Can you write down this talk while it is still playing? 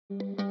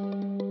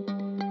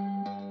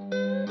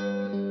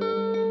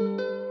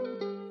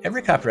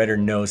Every copywriter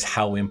knows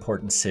how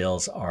important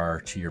sales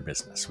are to your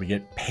business. We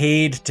get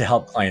paid to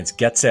help clients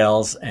get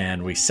sales,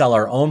 and we sell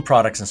our own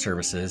products and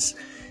services.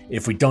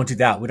 If we don't do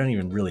that, we don't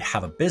even really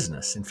have a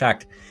business. In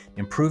fact,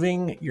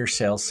 improving your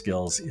sales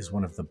skills is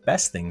one of the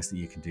best things that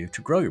you can do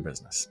to grow your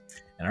business.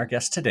 And our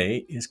guest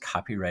today is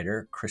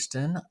copywriter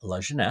Kristin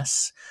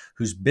Lajeunesse,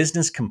 whose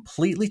business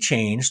completely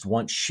changed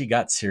once she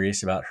got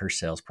serious about her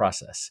sales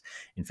process.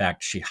 In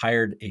fact, she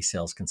hired a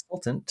sales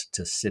consultant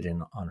to sit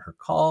in on her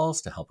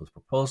calls, to help with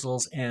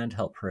proposals, and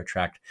help her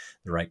attract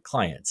the right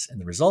clients. And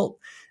the result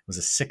was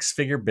a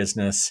six-figure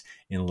business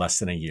in less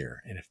than a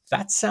year. And if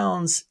that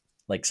sounds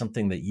like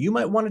something that you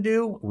might want to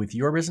do with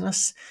your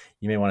business,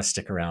 you may want to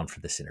stick around for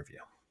this interview.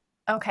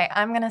 Okay,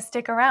 I'm going to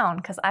stick around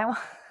because I want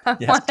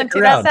stick to.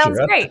 around, That sounds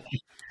Kira. great.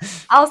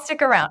 I'll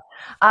stick around.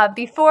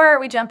 Before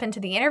we jump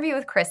into the interview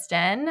with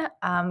Kristin,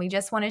 we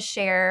just want to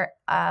share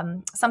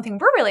something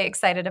we're really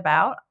excited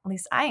about. At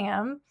least I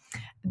am.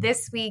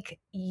 This week,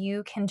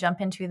 you can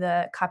jump into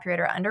the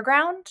Copywriter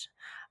Underground,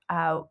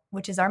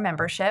 which is our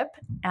membership,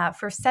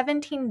 for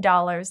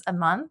 $17 a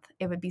month.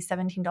 It would be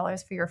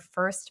 $17 for your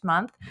first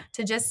month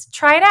to just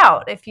try it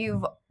out. If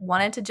you've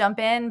wanted to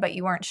jump in, but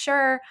you weren't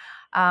sure,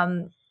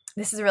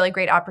 this is a really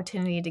great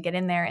opportunity to get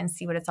in there and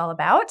see what it's all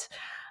about.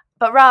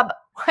 But Rob,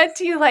 what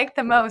do you like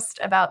the most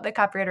about the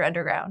Copywriter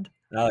Underground?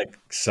 I like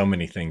so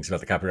many things about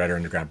the Copywriter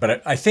Underground,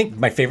 but I think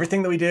my favorite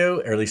thing that we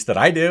do, or at least that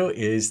I do,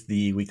 is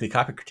the weekly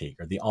copy critique,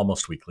 or the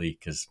almost weekly,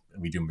 because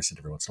we do miss it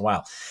every once in a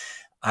while.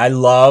 I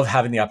love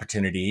having the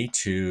opportunity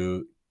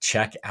to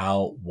check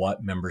out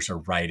what members are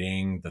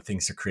writing, the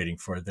things they're creating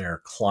for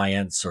their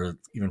clients or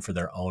even for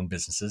their own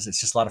businesses. It's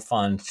just a lot of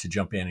fun to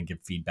jump in and give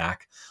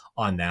feedback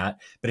on that.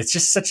 But it's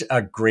just such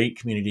a great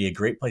community, a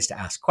great place to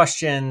ask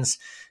questions,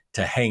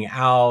 to hang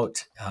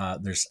out.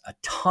 There's a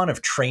ton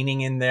of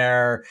training in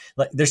there.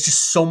 There's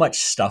just so much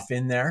stuff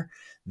in there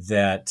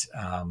that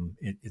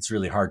it's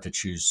really hard to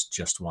choose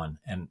just one.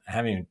 And I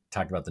haven't even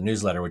talked about the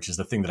newsletter, which is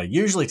the thing that I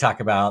usually talk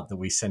about, that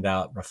we send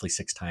out roughly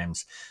 6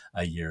 times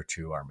a year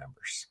to our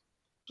members.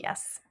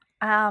 Yes.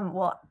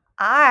 Well,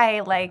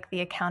 I like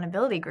the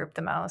accountability group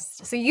the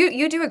most. So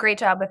you do a great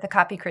job with the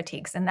copy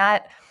critiques, and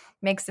that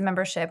makes the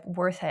membership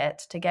worth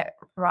it. To get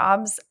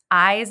Rob's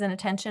eyes and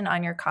attention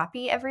on your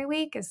copy every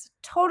week is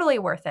totally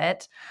worth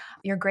it.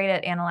 You're great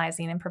at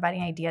analyzing and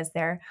providing ideas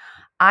there.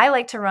 I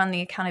like to run the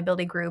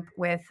accountability group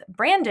with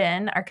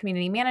Brandon, our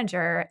community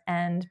manager,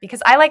 and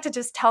because I like to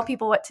just tell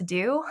people what to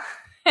do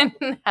and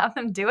have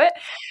them do it.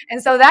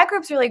 And so that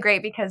group's really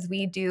great because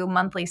we do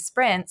monthly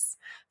sprints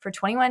for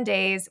 21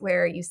 days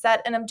where you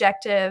set an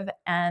objective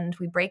and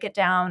we break it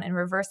down and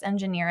reverse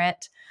engineer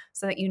it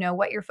so that you know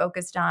what you're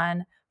focused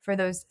on for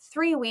those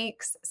 3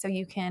 weeks, so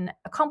you can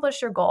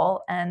accomplish your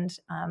goal, and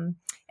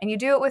you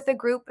do it with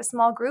a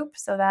small group,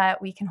 so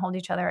that we can hold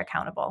each other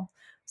accountable.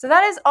 So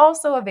that is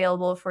also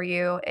available for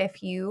you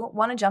if you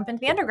want to jump into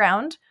the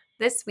underground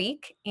this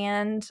week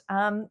and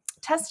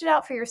test it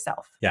out for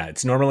yourself. Yeah,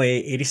 it's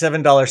normally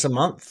 $87 a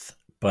month,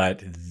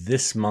 but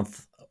this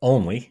month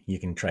only, you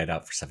can try it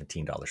out for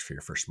 $17 for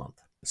your first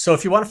month. So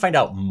if you want to find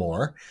out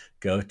more,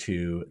 go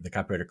to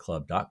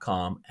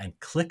thecopywriterclub.com and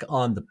click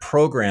on the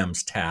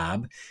programs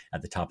tab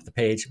at the top of the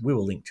page. We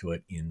will link to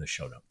it in the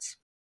show notes.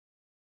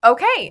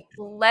 Okay,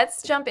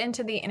 let's jump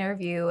into the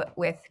interview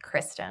with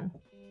Kristin.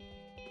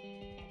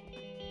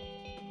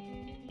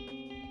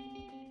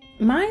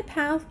 My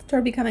path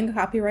toward becoming a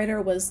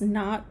copywriter was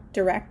not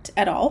direct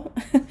at all,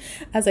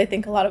 as I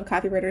think a lot of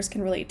copywriters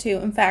can relate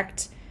to. In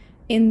fact,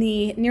 in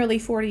the nearly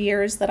 40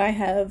 years that I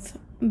have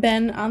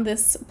been on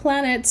this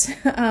planet,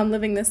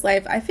 living this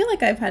life, I feel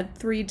like I've had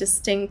 3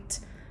 distinct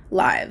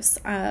lives.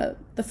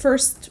 The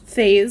first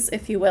phase,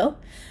 if you will,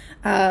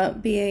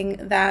 being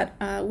that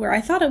where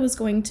I thought I was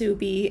going to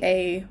be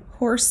a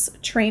horse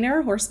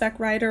trainer, horseback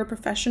rider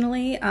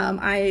professionally.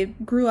 I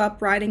grew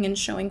up riding and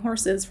showing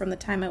horses from the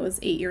time I was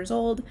 8 years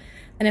old.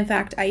 And in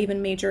fact, I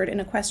even majored in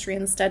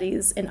equestrian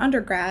studies in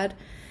undergrad.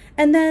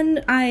 And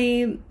then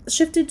I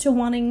shifted to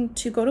wanting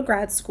to go to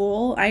grad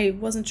school. I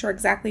wasn't sure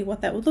exactly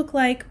what that would look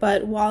like,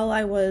 but while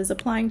I was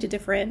applying to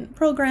different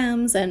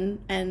programs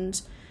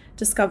and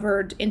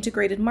discovered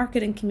integrated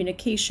marketing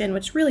communication,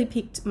 which really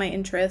piqued my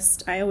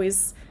interest, I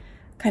always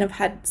kind of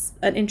had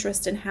an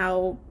interest in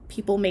how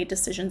people made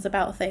decisions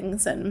about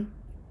things and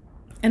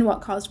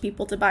what caused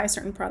people to buy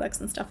certain products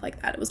and stuff like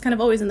that. It was kind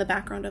of always in the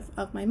background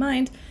of my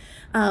mind.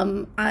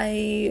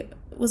 I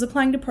was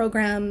applying to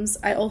programs.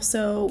 I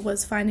also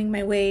was finding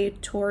my way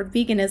toward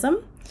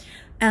veganism,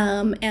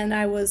 and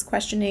I was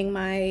questioning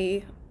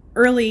my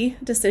early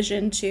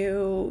decision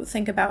to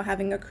think about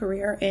having a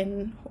career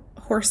in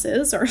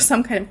horses or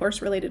some kind of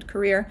horse-related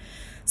career.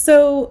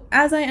 So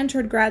as I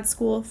entered grad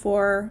school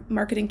for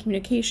marketing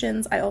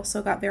communications, I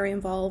also got very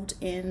involved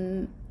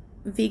in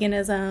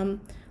veganism,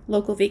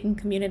 local vegan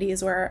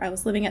communities where I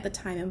was living at the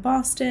time in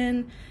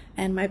Boston,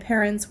 and my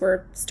parents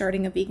were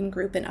starting a vegan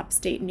group in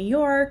upstate New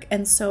York.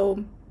 And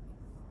so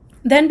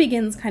then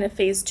begins kind of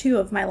phase 2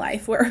 of my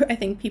life, where I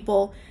think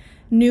people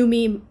knew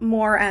me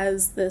more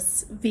as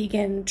this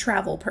vegan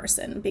travel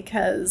person,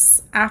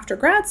 because after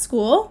grad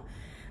school,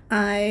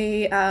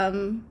 I,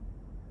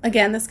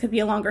 again, this could be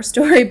a longer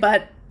story,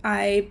 but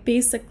I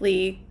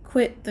basically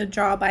quit the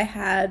job I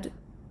had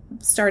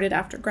started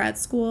after grad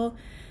school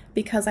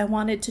because I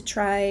wanted to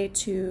try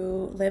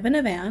to live in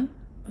a van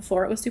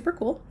before it was super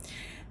cool,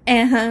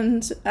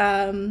 and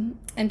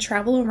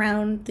travel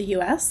around the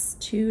U.S.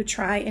 to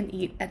try and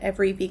eat at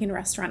every vegan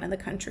restaurant in the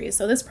country.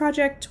 So this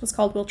project was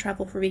called We'll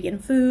Travel for Vegan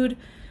Food.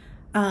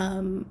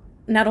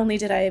 Not only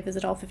did I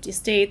visit all 50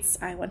 states,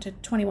 I went to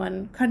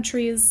 21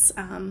 countries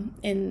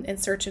in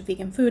search of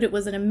vegan food. It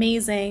was an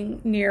amazing,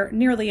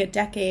 nearly a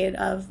decade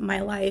of my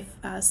life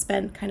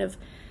spent kind of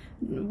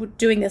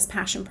doing this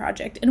passion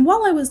project. And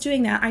while I was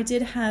doing that, I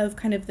did have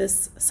kind of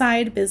this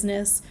side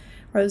business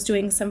where I was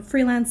doing some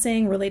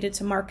freelancing related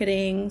to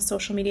marketing,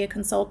 social media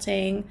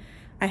consulting.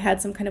 I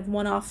had some kind of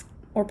one-off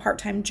or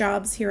part-time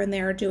jobs here and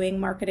there doing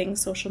marketing,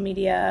 social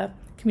media,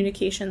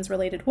 communications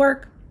related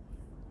work.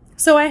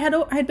 So I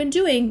had been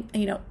doing,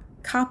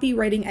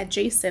 copywriting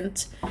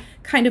adjacent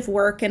kind of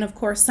work. And of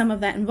course, some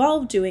of that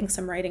involved doing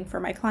some writing for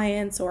my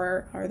clients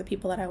or the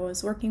people that I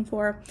was working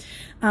for.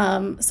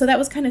 So that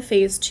was kind of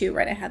phase 2,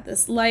 right? I had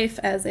this life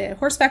as a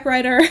horseback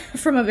rider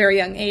from a very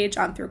young age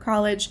on through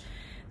college.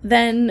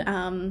 Then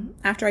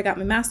after I got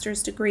my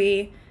master's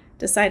degree,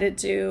 decided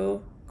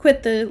to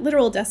quit the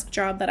literal desk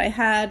job that I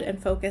had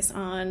and focus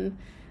on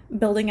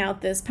building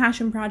out this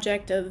passion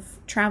project of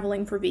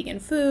traveling for vegan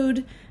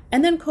food.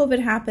 And then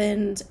COVID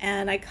happened,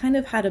 and I kind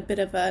of had a bit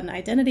of an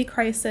identity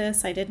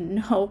crisis. I didn't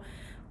know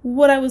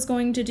what I was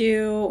going to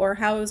do or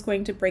how I was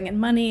going to bring in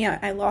money.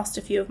 I lost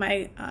a few of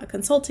my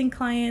consulting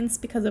clients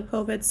because of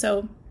COVID.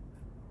 So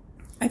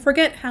I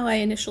forget how I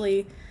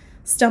initially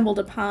stumbled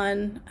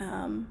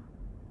upon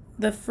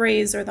the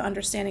phrase or the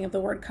understanding of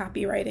the word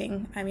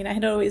copywriting. I mean, I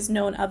had always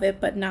known of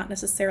it, but not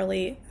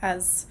necessarily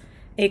as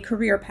a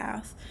career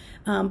path.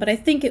 But I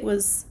think it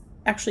was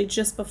actually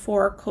just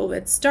before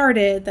COVID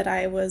started that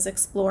I was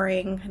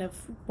exploring kind of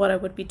what I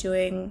would be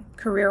doing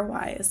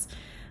career-wise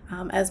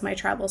as my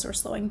travels were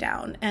slowing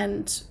down.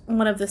 And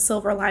one of the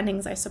silver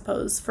linings, I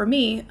suppose, for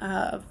me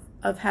of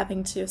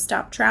having to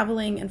stop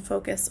traveling and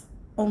focus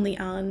only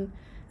on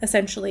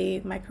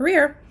essentially my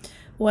career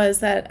was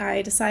that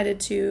I decided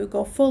to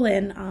go full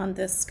in on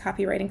this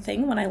copywriting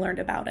thing when I learned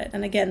about it.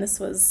 And again, this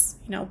was,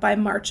 by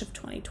March of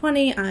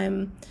 2020,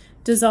 I'm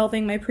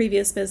dissolving my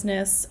previous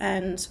business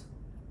and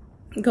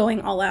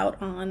going all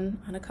out on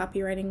a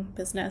copywriting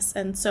business.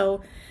 And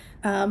so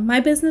my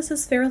business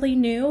is fairly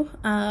new.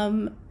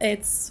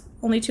 It's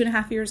only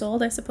 2.5 years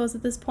old, I suppose,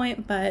 at this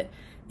point, but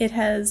it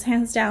has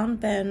hands down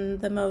been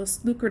the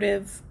most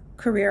lucrative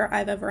career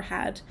I've ever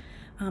had.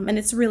 And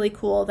it's really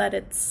cool that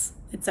it's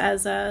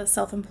as a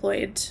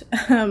self-employed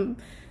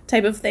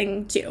type of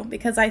thing too,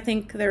 because I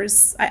think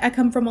I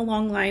come from a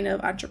long line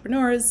of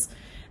entrepreneurs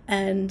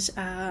and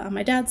on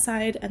my dad's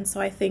side. And so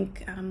I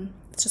think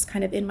it's just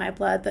kind of in my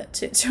blood that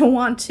to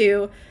want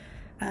to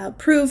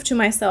prove to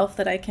myself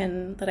that I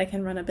can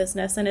run a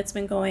business. And it's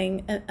been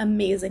going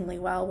amazingly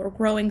well. We're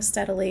growing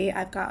steadily.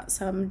 I've got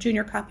some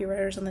junior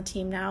copywriters on the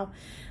team now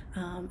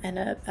and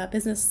a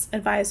business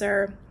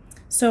advisor.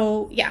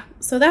 So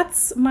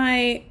that's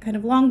my kind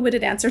of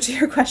long-winded answer to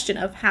your question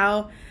of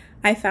how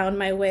I found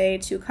my way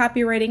to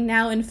copywriting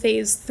now in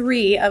phase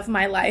 3 of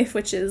my life,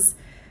 which is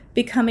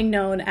becoming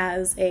known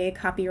as a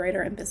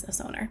copywriter and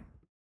business owner.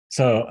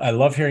 So I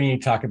love hearing you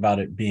talk about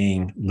it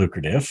being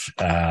lucrative,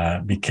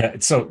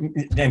 so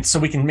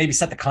we can maybe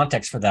set the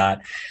context for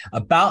that.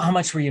 About how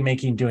much were you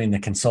making doing the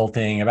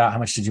consulting? About how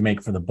much did you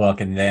make for the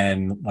book? And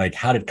then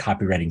how did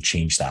copywriting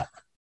change that?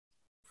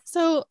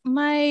 So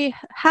my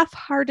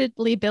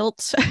half-heartedly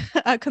built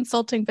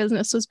consulting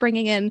business was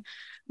bringing in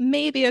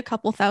maybe a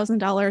couple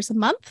 $1,000s a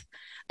month.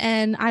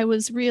 And I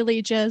was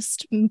really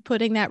just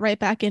putting that right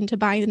back into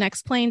buying the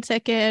next plane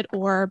ticket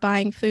or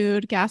buying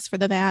food, gas for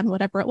the van,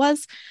 whatever it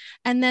was.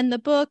 And then the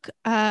book,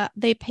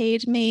 they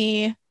paid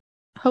me,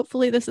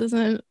 hopefully this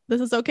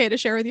is okay to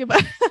share with you,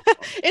 but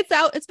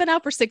it's been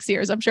out for 6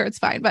 years. I'm sure it's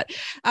fine. But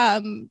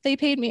they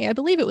paid me, I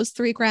believe it was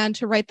 $3,000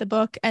 to write the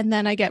book. And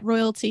then I get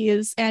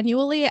royalties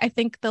annually. I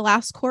think the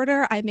last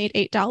quarter I made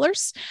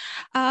 $8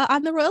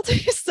 on the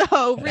royalties.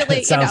 So really,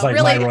 it sounds like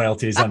my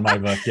royalties on my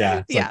book.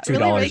 Yeah. It's like $2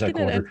 really a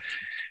quarter.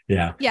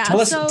 Yeah. Tell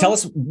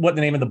us what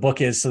the name of the book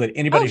is so that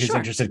anybody who's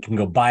interested can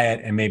go buy it,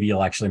 and maybe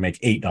you'll actually make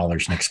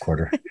 $8 next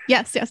quarter.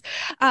 Yes.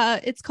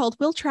 It's called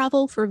We'll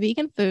Travel for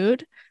Vegan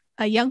Food,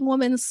 a young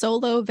woman's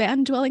solo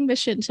van-dwelling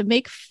mission to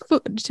make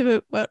food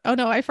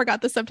I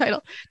forgot the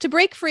subtitle. To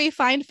break free,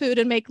 find food,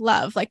 and make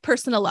love, like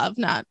personal love,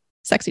 not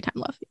sexy time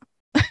love.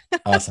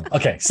 Awesome.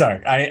 Okay.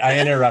 Sorry. I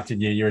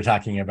interrupted you. You were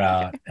talking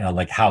about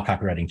how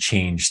copywriting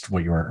changed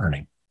what you were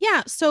earning.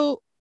 Yeah.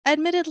 So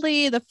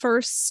admittedly, the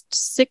first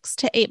 6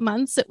 to 8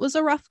 months, it was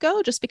a rough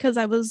go just because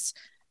I was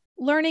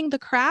learning the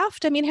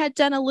craft. I mean, had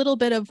done a little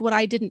bit of what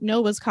I didn't know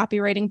was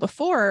copywriting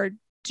before,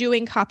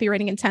 doing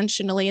copywriting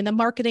intentionally. In the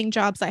marketing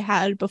jobs I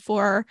had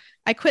before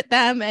I quit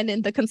them and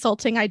in the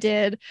consulting I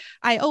did,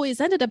 I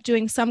always ended up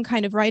doing some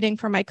kind of writing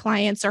for my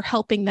clients or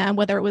helping them,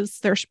 whether it was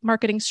their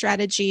marketing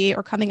strategy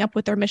or coming up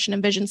with their mission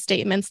and vision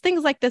statements,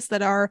 things like this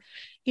that are,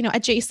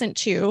 adjacent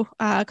to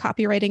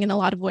copywriting in a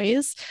lot of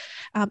ways,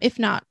 if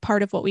not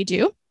part of what we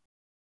do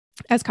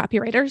as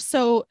copywriters.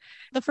 So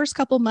the first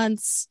couple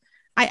months,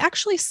 I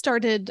actually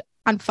started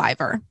on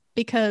Fiverr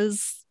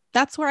because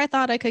that's where I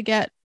thought I could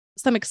get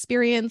some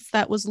experience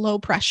that was low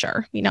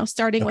pressure,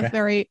 starting with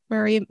very,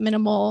 very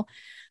minimal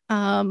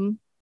and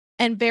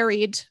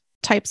varied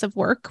types of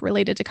work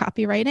related to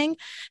copywriting.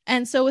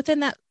 And so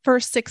within that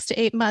first 6 to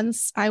 8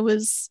 months, I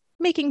was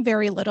making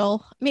very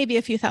little, maybe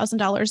a few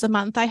 $1,000s a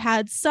month. I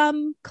had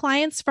some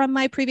clients from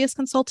my previous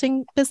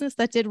consulting business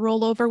that did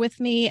roll over with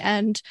me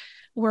and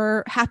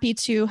were happy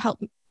to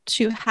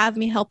have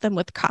me help them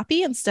with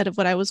copy instead of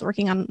what I was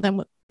working on them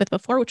with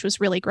before, which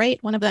was really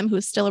great. One of them who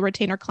is still a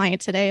retainer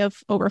client today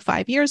of over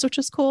 5 years, which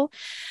was cool.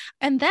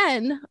 And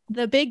then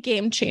the big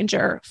game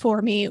changer for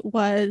me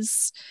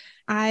was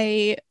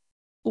I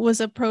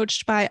was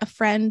approached by a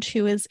friend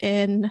who is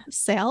in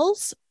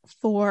sales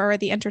for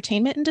the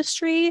entertainment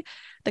industry.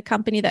 The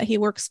company that he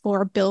works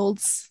for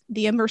builds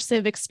the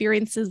immersive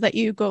experiences that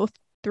you go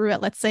through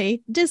at, let's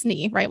say,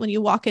 Disney, right? When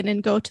you walk in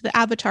and go to the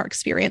Avatar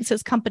experience,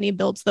 his company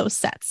builds those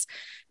sets.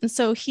 And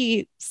so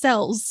he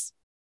sells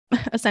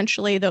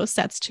essentially those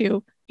sets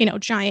to,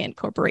 giant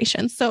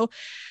corporations. So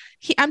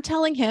I'm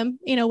telling him,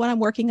 what I'm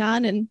working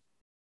on. And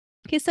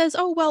he says,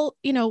 oh, well,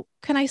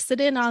 can I sit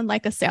in on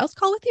like a sales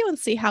call with you and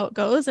see how it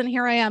goes? And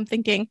here I am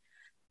thinking,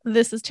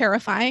 this is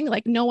terrifying.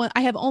 Like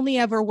I have only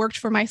ever worked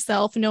for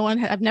myself.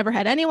 I've never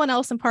had anyone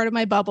else in part of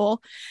my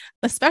bubble,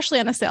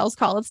 especially on a sales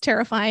call. It's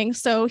terrifying.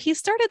 So he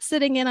started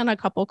sitting in on a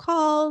couple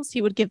calls.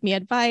 He would give me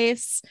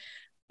advice,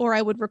 or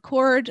I would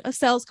record a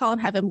sales call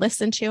and have him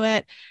listen to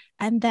it.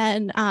 And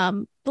then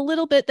the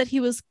little bit that he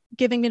was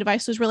giving me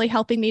advice was really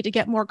helping me to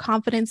get more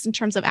confidence in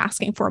terms of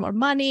asking for more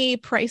money,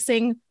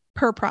 pricing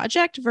per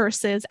project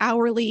versus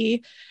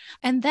hourly.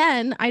 And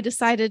then I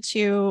decided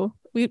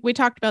we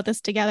talked about this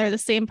together, the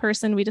same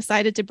person, we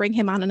decided to bring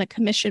him on a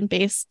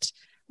commission-based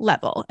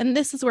level. And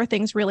this is where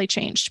things really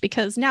changed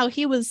because now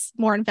he was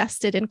more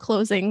invested in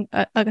closing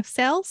a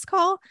sales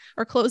call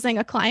or closing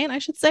a client, I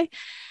should say.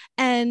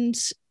 And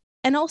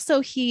also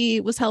he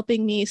was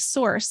helping me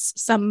source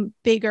some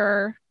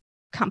bigger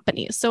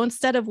companies. So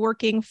instead of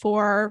working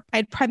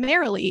I'd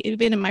primarily,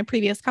 even in my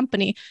previous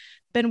company,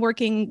 been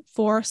working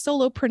for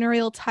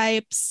solopreneurial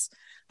types,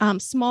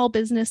 small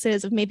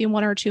businesses of maybe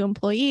 1 or 2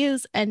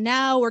 employees. And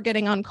now we're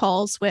getting on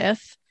calls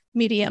with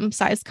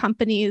medium-sized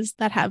companies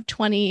that have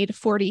 20 to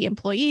 40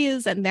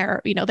 employees. And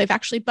they've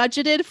actually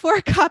budgeted for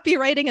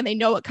copywriting and they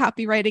know what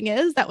copywriting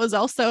is. That was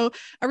also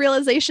a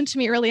realization to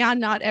me early on.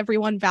 Not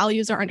everyone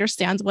values or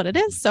understands what it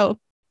is. So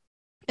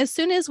as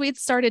soon as we'd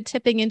started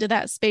tipping into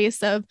that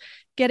space of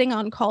getting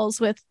on calls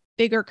with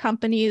bigger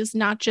companies,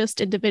 not just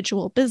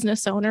individual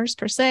business owners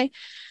per se,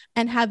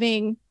 and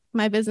having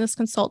my business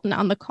consultant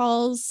on the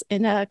calls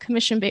in a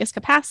commission-based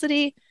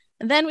capacity.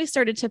 And then we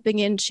started tipping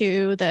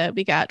into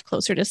we got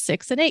closer to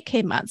 6 and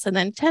 8K months and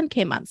then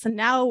 10K months. And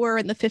now we're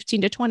in the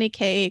 15 to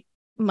 20K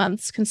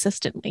months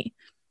consistently.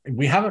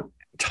 We haven't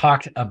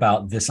talked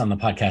about this on the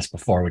podcast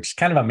before, which is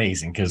kind of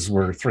amazing because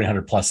we're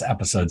 300 plus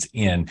episodes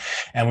in,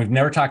 and we've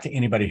never talked to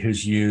anybody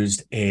who's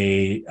used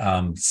a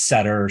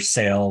setter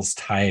sales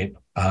type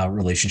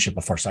relationship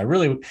before. So I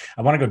want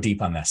to go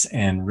deep on this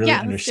and really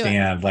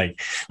understand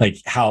like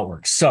how it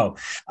works. So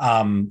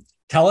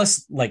tell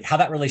us like how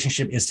that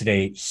relationship is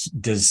today.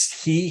 Does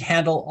he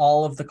handle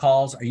all of the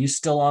calls? Are you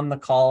still on the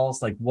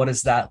calls? Like, what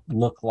does that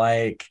look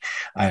like?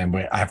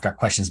 I've got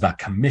questions about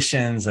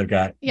commissions. I've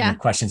got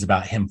questions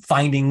about him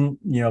finding,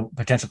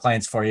 potential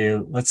clients for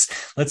you.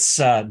 Let's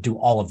do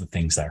all of the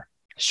things there.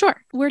 Sure.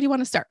 Where do you want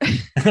to start?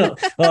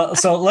 Well,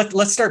 so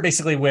let's start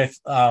basically with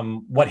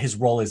what his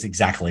role is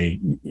exactly,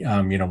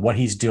 what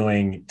he's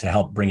doing to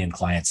help bring in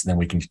clients, and then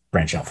we can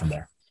branch out from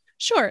there.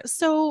 Sure.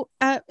 So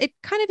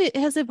it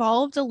has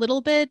evolved a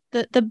little bit.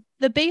 The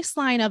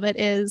baseline of it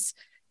is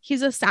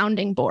he's a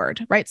sounding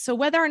board, right? So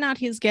whether or not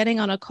he's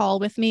getting on a call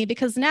with me,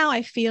 because now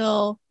I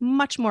feel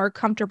much more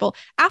comfortable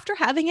after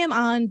having him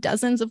on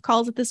dozens of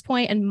calls at this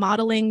point and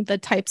modeling the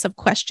types of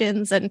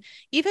questions and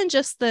even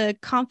just the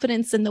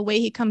confidence in the way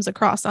he comes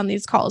across on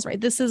these calls,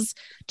 right? This has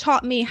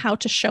taught me how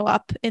to show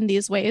up in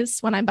these ways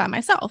when I'm by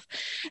myself.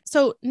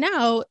 So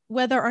now,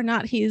 whether or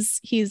not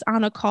he's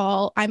on a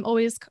call,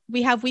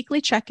 we have weekly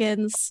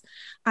check-ins.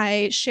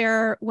 I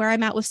share where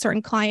I'm at with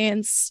certain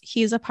clients.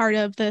 He's a part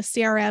of the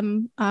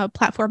CRM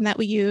platform that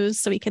we use,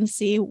 so we can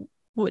see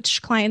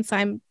which clients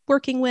I'm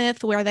working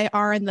with, where they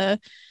are in the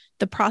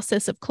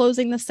process of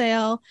closing the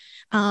sale.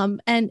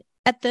 And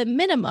at the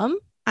minimum,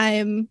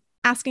 I'm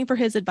asking for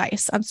his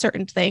advice on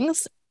certain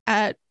things.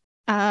 At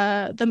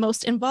the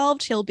most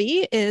involved he'll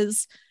be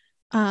is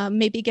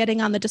maybe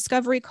getting on the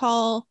discovery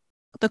call,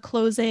 the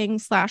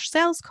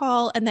closing/sales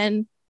call, and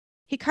then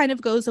he kind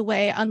of goes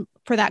away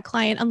for that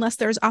client unless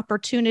there's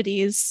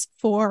opportunities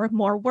for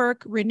more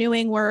work,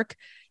 renewing work,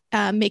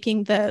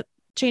 changing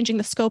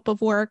the scope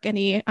of work,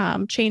 any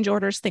change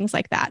orders, things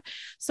like that.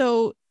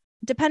 So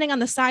depending on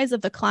the size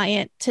of the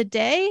client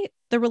today,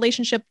 the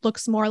relationship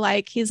looks more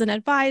like he's an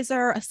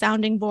advisor, a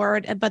sounding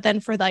board, but then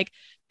for like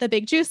the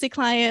big juicy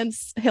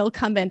clients, he'll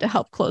come in to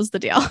help close the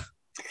deal.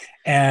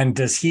 And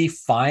does he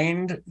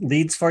find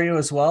leads for you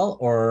as well?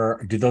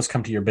 Or do those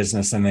come to your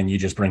business and then you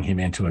just bring him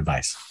in to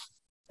advise?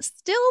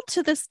 Still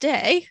to this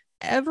day,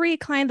 every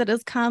client that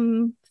has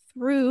come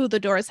through the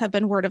doors have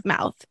been word of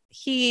mouth.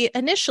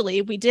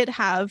 Initially, we did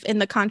have in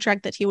the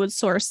contract that he would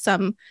source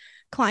some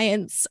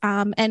clients,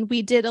 and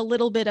we did a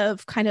little bit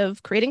of kind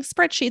of creating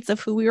spreadsheets of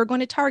who we were going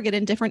to target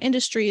in different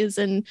industries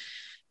and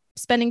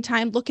spending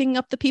time looking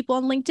up the people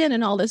on LinkedIn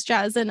and all this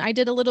jazz. And I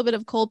did a little bit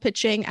of cold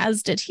pitching,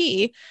 as did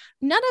he.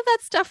 None of that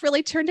stuff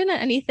really turned into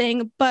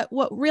anything, but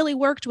what really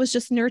worked was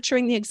just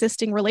nurturing the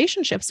existing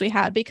relationships we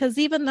had, because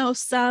even though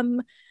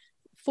some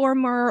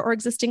former or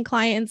existing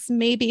clients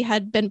maybe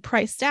had been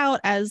priced out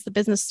as the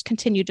business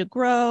continued to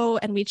grow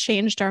and we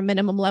changed our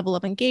minimum level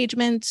of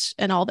engagement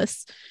and all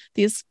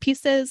these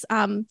pieces,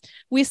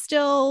 we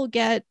still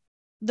get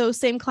those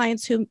same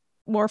clients who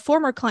more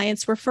former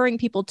clients referring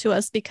people to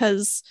us,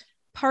 because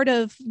part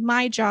of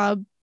my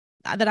job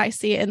that I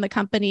see in the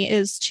company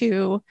is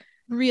to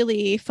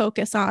really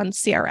focus on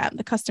CRM,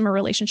 the customer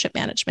relationship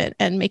management,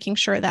 and making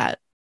sure that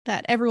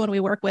everyone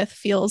we work with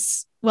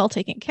feels well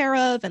taken care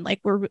of and like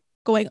we're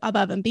going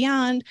above and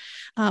beyond.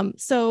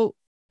 So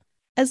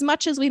as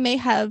much as we may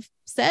have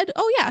said,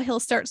 oh yeah, he'll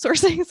start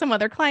sourcing some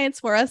other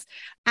clients for us,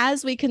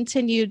 as we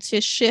continued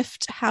to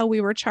shift how we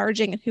were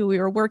charging and who we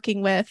were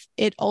working with,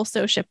 it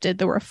also shifted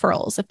the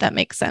referrals, if that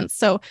makes sense.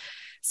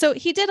 So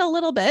he did a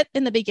little bit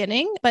in the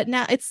beginning, but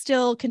now it's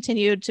still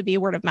continued to be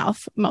word of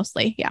mouth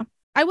mostly. Yeah.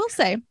 I will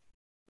say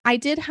I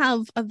did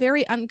have a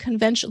very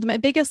unconventional, my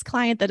biggest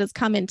client that has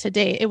come in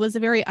today, it was a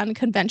very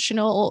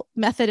unconventional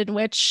method in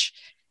which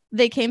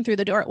they came through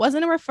the door. It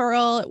wasn't a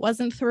referral. It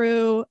wasn't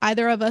through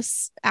either of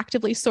us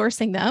actively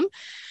sourcing them,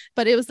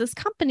 but it was this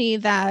company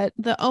that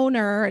the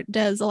owner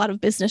does a lot of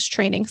business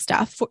training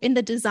stuff in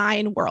the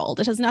design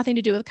world. It has nothing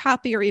to do with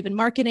copy or even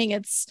marketing.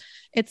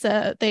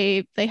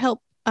 They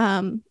help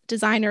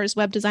designers,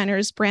 web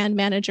designers, brand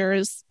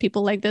managers,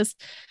 people like this,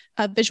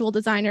 visual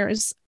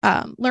designers,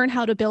 learn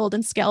how to build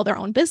and scale their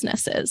own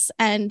businesses.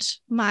 And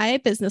my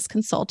business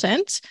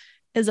consultant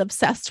is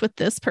obsessed with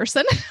this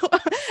person.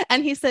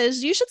 And he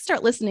says, you should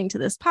start listening to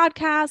this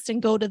podcast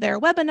and go to their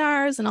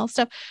webinars and all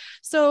stuff.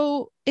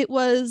 So it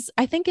was,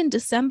 I think in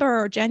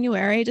December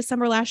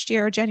last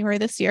year, or January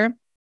this year,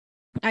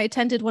 I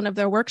attended one of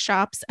their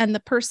workshops, and the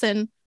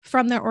person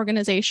from their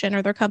organization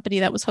or their company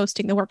that was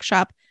hosting the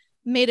workshop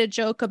made a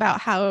joke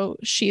about how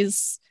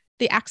she's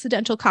the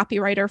accidental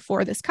copywriter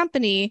for this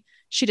company.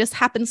 She just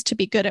happens to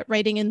be good at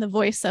writing in the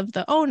voice of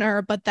the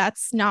owner, but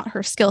that's not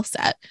her skill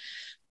set.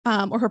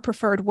 Or her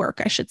preferred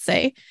work, I should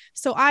say.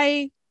 So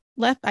I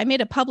made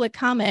a public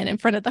comment in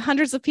front of the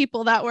hundreds of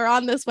people that were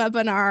on this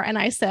webinar. And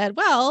I said,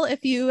 well,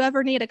 if you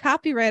ever need a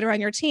copywriter on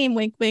your team,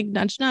 wink, wink,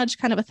 nudge, nudge,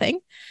 kind of a thing.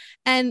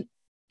 And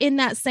in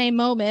that same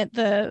moment,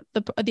 the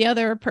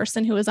other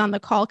person who was on the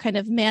call kind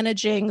of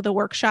managing the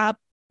workshop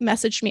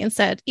messaged me and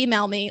said,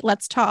 email me,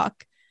 let's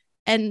talk.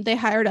 And they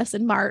hired us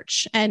in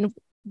March, and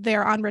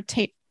they're on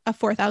a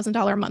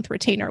 $4,000 a month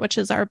retainer, which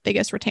is our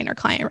biggest retainer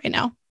client right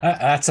now.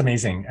 That's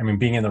amazing. I mean,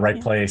 being in the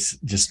right place,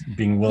 just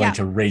being willing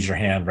to raise your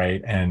hand,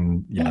 right?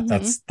 And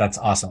that's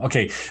awesome.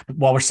 Okay,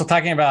 while we're still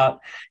talking about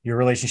your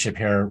relationship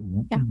here,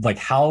 like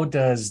how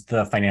does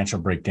the financial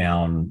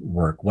breakdown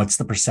work? What's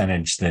the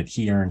percentage that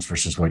he earns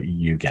versus what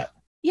you get?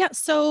 Yeah,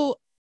 so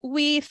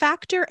we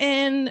factor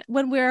in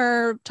when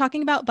we're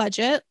talking about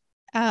budget,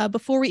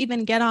 before we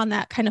even get on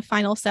that kind of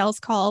final sales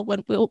call.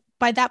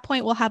 By that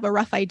point, we'll have a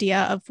rough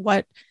idea of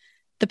what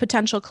the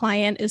potential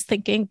client is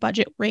thinking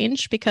budget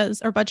range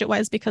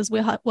budget-wise, because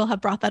we'll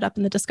have brought that up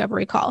in the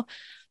discovery call.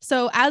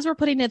 So as we're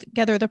putting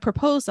together the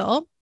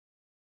proposal,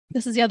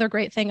 this is the other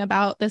great thing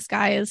about this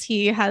guy is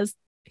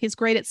he's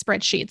great at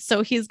spreadsheets.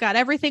 So he's got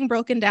everything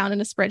broken down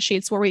into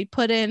spreadsheets where we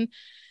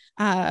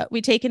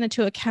take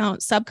into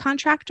account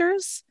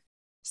subcontractors.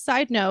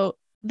 Side note,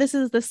 this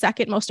is the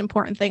second most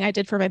important thing I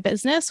did for my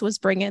business was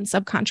bring in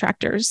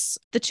subcontractors.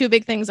 The two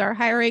big things are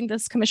hiring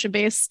this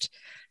commission-based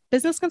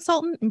business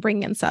consultant and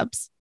bringing in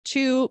subs.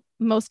 Two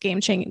most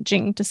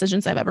game-changing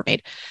decisions I've ever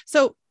made.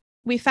 So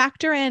we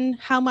factor in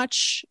how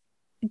much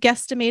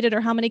guesstimated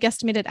or how many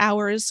guesstimated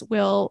hours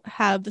will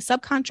have the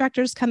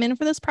subcontractors come in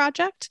for this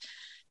project.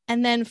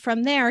 And then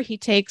from there, he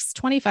takes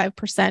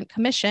 25%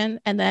 commission,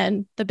 and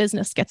then the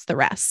business gets the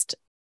rest,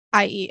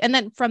 i.e. And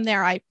then from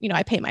there, I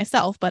pay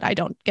myself, but I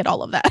don't get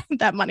all of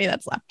that money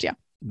that's left. Yeah.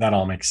 That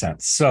all makes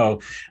sense. So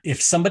if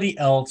somebody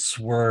else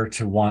were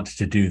to want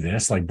to do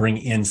this, like bring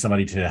in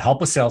somebody to help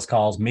with sales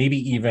calls,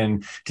 maybe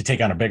even to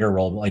take on a bigger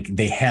role, like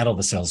they handle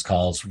the sales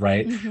calls,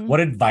 right? Mm-hmm. What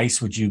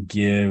advice would you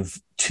give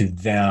to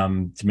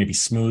them to maybe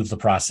smooth the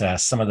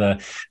process, some of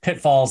the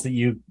pitfalls that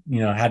you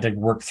had to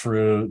work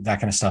through,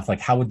 that kind of stuff? Like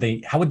how would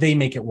they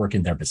make it work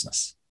in their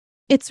business?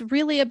 It's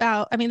really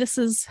about, this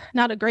is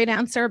not a great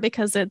answer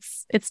because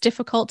it's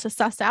difficult to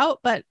suss out,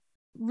 but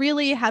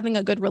really having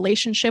a good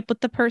relationship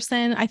with the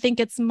person. I think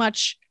it's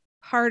much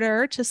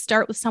harder to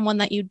start with someone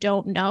that you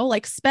don't know.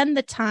 Like, spend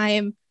the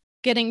time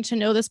getting to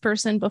know this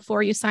person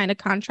before you sign a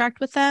contract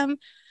with them.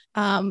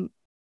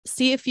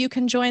 See if you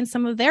can join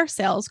some of their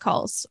sales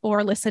calls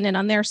or listen in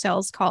on their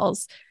sales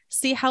calls.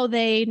 See how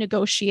they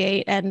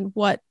negotiate and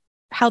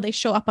how they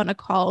show up on a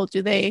call.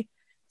 Do they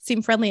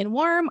seem friendly and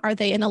warm? Are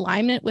they in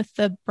alignment with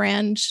the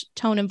brand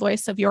tone and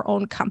voice of your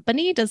own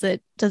company? Does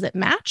it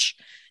match?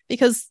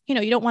 Because,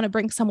 you don't want to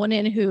bring someone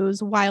in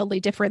who's wildly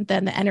different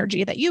than the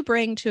energy that you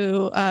bring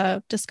to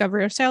a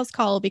discovery or sales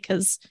call,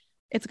 because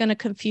it's going to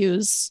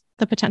confuse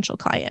the potential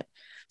client.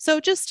 So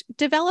just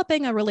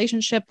developing a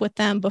relationship with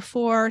them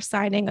before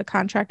signing a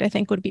contract, I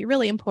think, would be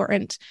really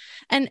important.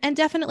 And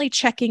definitely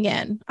checking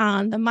in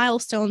on the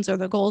milestones or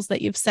the goals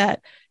that you've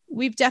set.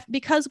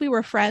 Because we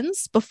were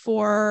friends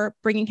before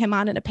bringing him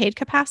on in a paid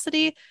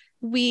capacity,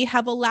 we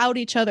have allowed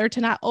each other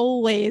to not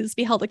always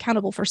be held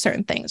accountable for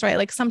certain things, right?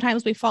 Like,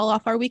 sometimes we fall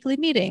off our weekly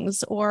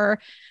meetings, or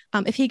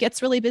if he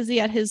gets really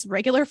busy at his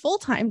regular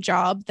full-time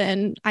job,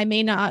 then he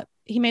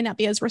may not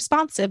be as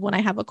responsive when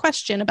I have a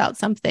question about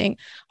something.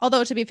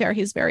 Although, to be fair,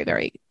 he's very,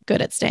 very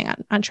good at staying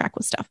on track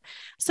with stuff.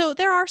 So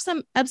there are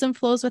some ebbs and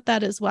flows with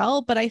that as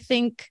well. But I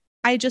think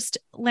I just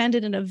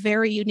landed in a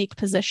very unique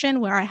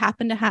position where I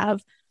happen to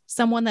have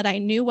someone that I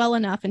knew well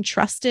enough and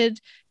trusted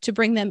to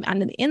bring them on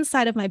the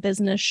inside of my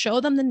business, show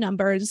them the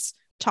numbers,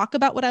 talk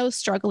about what I was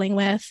struggling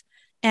with,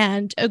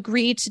 and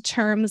agree to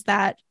terms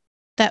that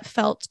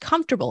felt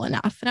comfortable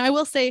enough. And I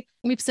will say,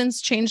 we've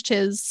since changed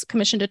his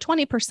commission to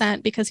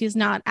 20% because he's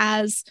not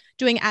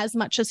doing as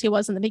much as he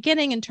was in the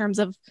beginning in terms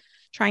of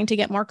trying to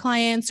get more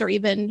clients or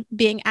even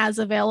being as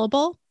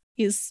available.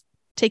 He's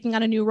taking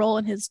on a new role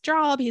in his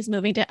job. He's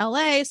moving to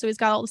LA. So he's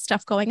got all the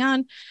stuff going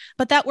on,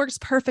 but that works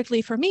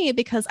perfectly for me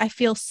because I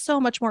feel so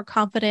much more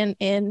confident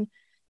in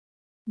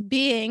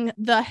being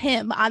the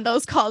him on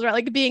those calls, right?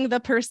 Like, being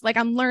the person, like,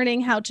 I'm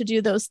learning how to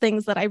do those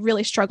things that I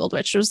really struggled,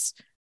 which was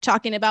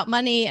talking about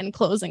money and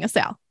closing a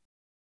sale.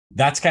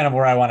 That's kind of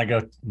where I want to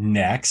go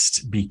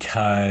next,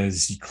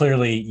 because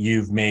clearly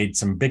you've made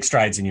some big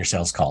strides in your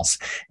sales calls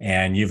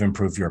and you've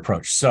improved your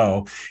approach.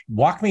 So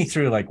walk me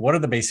through, like, what are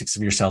the basics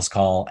of your sales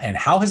call and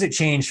how has it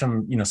changed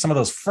from, some of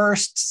those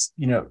first,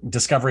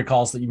 discovery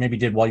calls that you maybe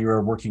did while you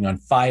were working on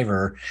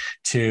Fiverr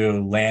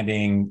to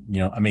landing,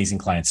 amazing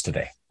clients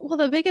today? Well,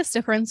 the biggest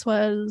difference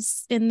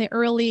was in the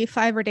early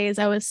Fiverr days,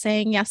 I was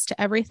saying yes to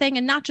everything,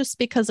 and not just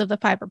because of the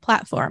Fiverr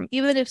platform.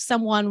 Even if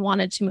someone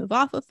wanted to move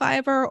off of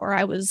Fiverr, or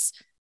I was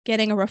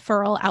getting a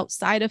referral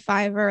outside of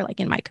Fiverr, like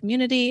in my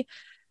community,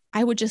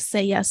 I would just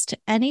say yes to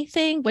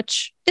anything,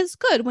 which is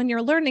good when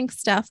you're learning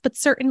stuff, but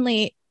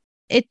certainly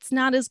it's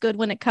not as good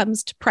when it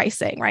comes to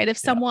pricing, right? If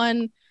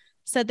someone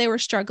said they were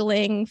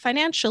struggling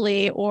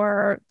financially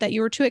or that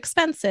you were too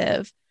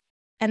expensive,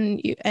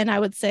 and I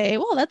would say,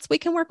 well, we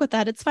can work with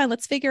that. It's fine.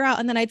 Let's figure out.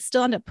 And then I'd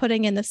still end up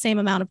putting in the same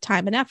amount of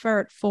time and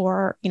effort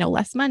for,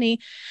 less money.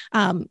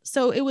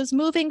 So it was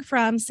moving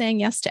from saying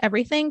yes to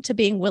everything to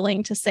being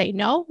willing to say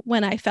no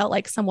when I felt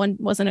like someone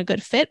wasn't a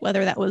good fit,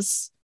 whether that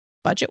was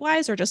budget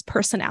wise or just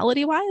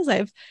personality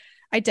wise.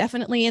 I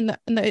definitely in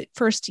the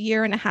first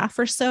year and a half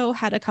or so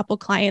had a couple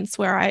clients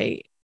where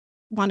I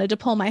wanted to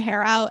pull my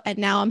hair out. And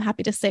now I'm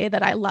happy to say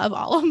that I love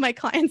all of my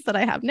clients that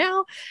I have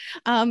now.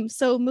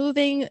 So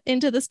moving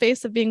into the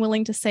space of being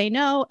willing to say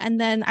no.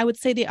 And then I would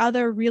say the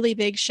other really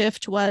big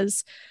shift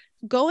was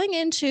going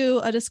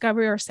into a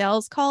discovery or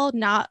sales call,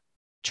 not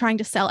trying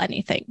to sell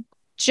anything,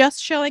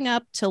 just showing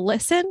up to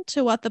listen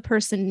to what the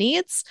person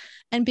needs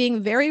and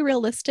being very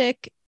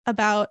realistic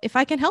about if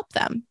I can help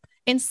them,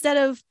 instead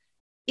of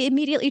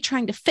immediately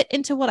trying to fit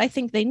into what I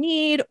think they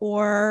need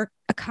or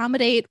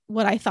accommodate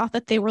what I thought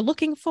that they were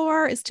looking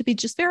for, is to be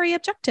just very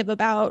objective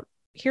about,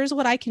 here's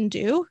what I can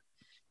do.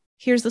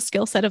 Here's the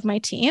skill set of my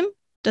team.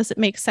 Does it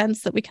make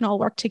sense that we can all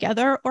work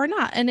together or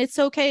not? And it's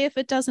okay if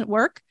it doesn't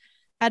work.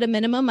 At a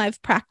minimum,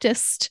 I've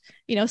practiced,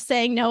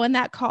 saying no in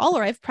that call,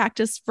 or I've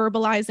practiced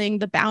verbalizing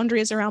the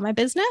boundaries around my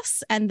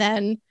business. And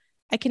then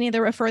I can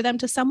either refer them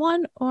to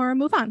someone or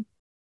move on.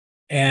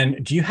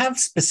 And do you have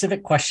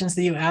specific questions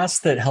that you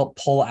ask that help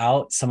pull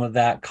out some of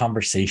that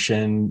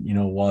conversation,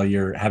 while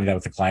you're having that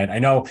with the client? I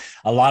know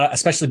a lot of,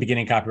 especially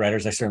beginning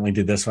copywriters, I certainly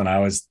did this when I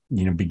was,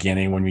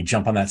 beginning. When we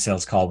jump on that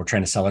sales call, we're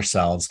trying to sell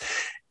ourselves.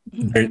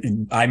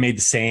 I made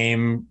the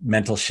same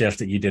mental shift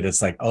that you did.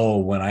 It's like, oh,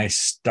 when I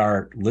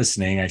start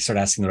listening, I start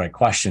asking the right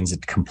questions,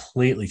 it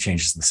completely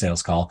changes the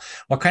sales call.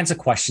 What kinds of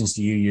questions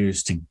do you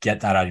use to get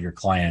that out of your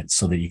client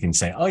so that you can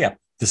say, oh yeah,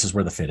 this is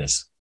where the fit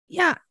is?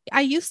 Yeah,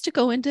 I used to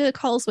go into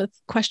calls with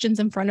questions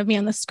in front of me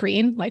on the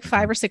screen, like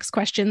 5 or 6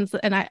 questions,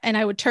 and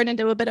I would turn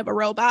into a bit of a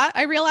robot.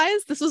 I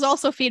realized this was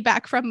also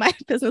feedback from my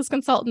business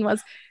consultant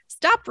was,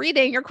 stop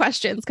reading your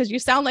questions because you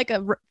sound like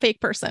a fake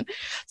person.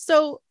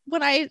 So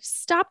when I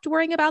stopped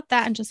worrying about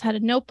that and just had a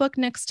notebook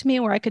next to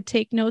me where I could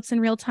take notes in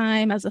real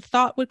time as a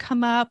thought would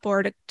come up,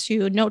 or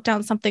to note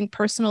down something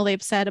personal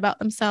they've said about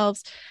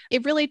themselves,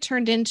 it really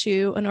turned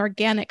into an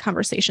organic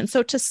conversation.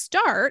 So to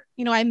start,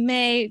 I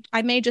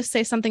may just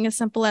say something as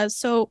simple as,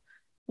 so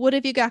What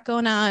have you got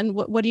going on?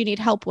 What do you need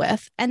help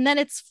with? And then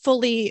it's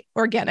fully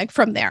organic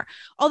from there.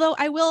 Although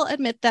I will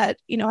admit that,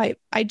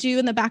 I do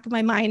in the back of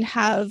my mind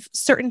have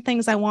certain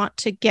things I want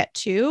to get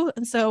to.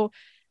 And so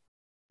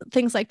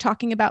things like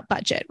talking about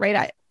budget,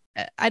 right?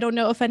 I don't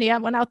know if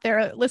anyone out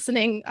there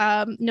listening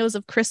knows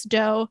of Chris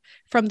Do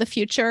from the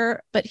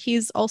future, but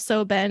he's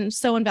also been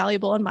so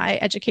invaluable in my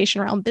education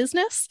around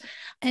business.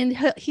 And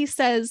he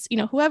says,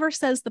 whoever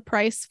says the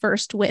price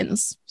first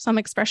wins, some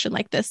expression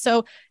like this.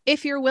 So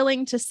if you're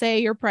willing to say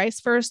your price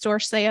first, or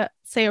say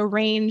a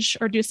range,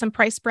 or do some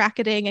price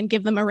bracketing and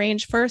give them a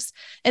range first,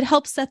 it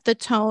helps set the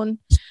tone.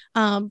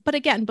 But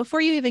again,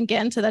 before you even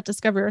get into that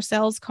discovery or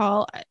sales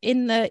call,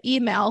 in the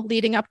email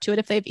leading up to it,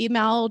 if they've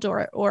emailed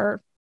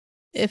or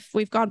if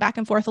we've gone back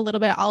and forth a little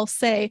bit, I'll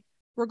say,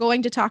 we're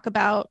going to talk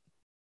about,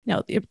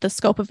 the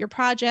scope of your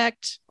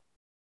project,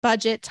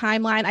 budget,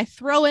 timeline. I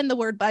throw in the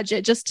word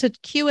budget just to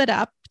tee it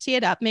up,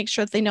 make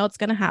sure that they know it's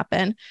going to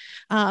happen.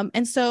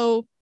 And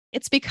so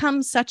it's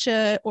become such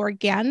a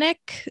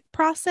organic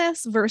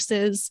process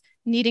versus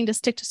needing to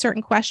stick to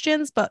certain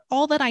questions. But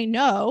all that I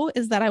know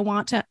is that I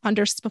want to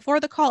before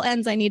the call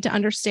ends, I need to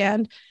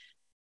understand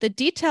the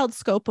detailed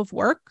scope of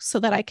work so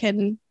that I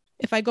can,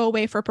 if I go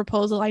away for a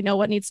proposal, I know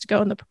what needs to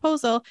go in the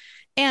proposal,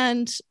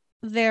 and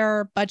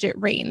their budget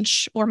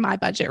range, or my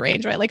budget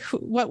range, right? Like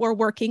what we're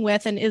working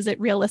with, and is it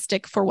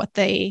realistic for what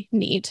they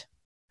need?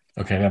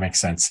 Okay, that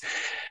makes sense.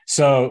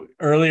 So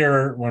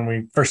earlier, when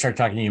we first started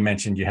talking, you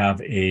mentioned you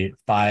have a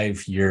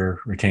 5-year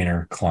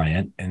retainer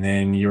client, and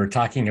then you were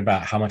talking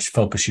about how much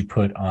focus you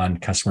put on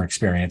customer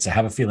experience. I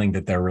have a feeling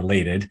that they're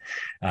related.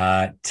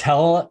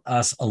 Tell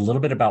us a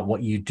little bit about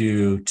what you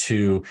do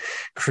to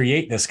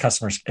create this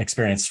customer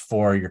experience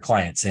for your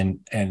clients. And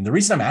the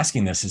reason I'm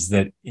asking this is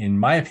that, in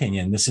my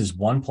opinion, this is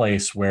one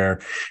place where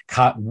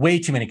way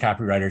too many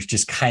copywriters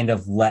just kind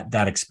of let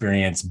that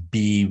experience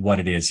be what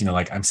it is.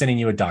 Like, I'm sending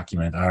you a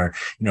document, or,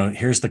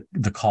 here's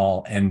the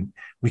call, and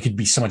we could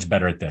be so much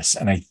better at this.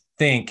 And I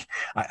think,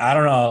 I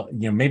don't know,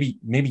 maybe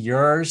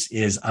yours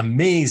is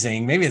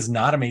amazing. Maybe it's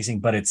not amazing,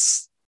 but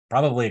it's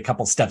probably a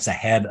couple steps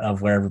ahead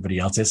of where everybody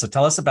else is. So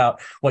tell us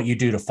about what you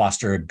do to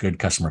foster a good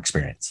customer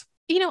experience.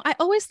 I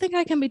always think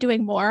I can be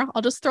doing more.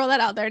 I'll just throw that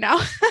out there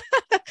now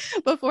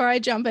before I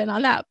jump in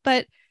on that.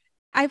 But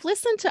I've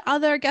listened to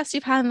other guests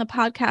you've had on the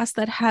podcast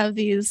that have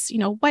these,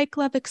 white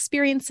glove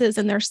experiences,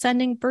 and they're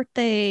sending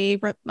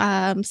birthday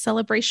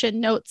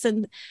celebration notes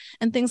and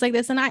things like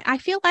this. And I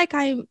feel like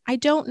I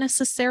don't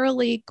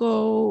necessarily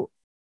go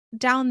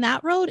down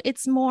that road.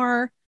 It's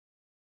more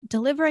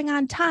delivering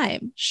on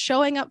time,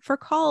 showing up for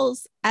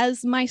calls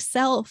as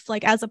myself,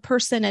 like as a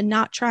person, and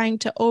not trying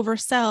to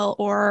oversell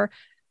or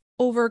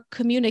over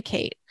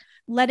communicate.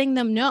 Letting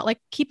them know, like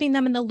keeping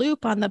them in the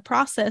loop on the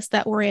process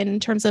that we're in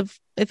terms of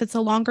if it's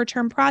a longer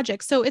term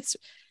project. So it's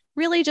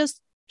really just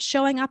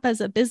showing up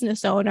as a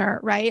business owner,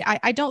 right?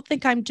 I don't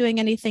think I'm doing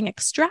anything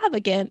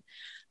extravagant,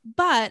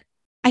 but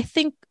I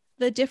think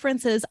the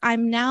difference is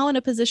I'm now in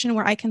a position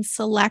where I can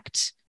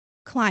select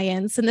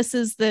clients. And this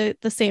is the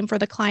same for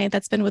the client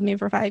that's been with me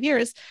for 5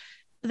 years,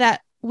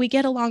 that we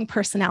get along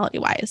personality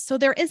wise. So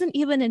there isn't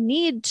even a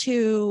need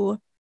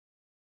to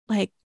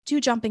do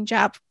jumping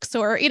jacks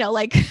or,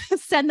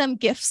 send them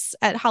gifts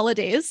at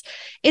holidays.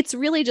 It's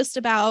really just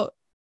about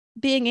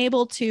being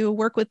able to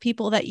work with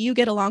people that you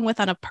get along with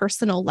on a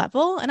personal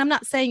level. And I'm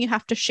not saying you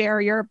have to share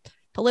your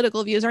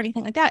political views or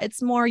anything like that.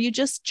 It's more, you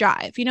just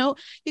jive,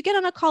 you get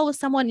on a call with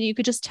someone and you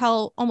could just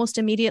tell almost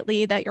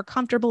immediately that you're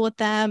comfortable with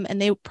them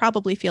and they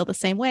probably feel the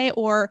same way,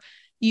 or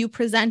you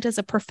present as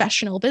a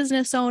professional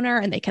business owner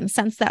and they can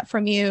sense that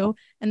from you.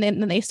 And then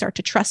they start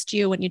to trust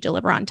you when you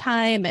deliver on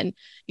time and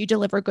you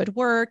deliver good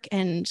work.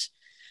 And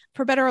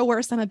for better or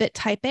worse, I'm a bit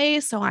type A.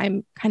 So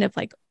I'm kind of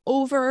like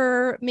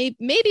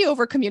maybe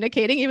over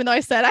communicating, even though I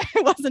said I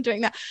wasn't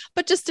doing that,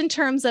 but just in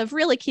terms of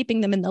really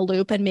keeping them in the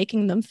loop and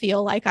making them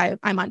feel like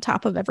I'm on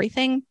top of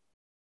everything.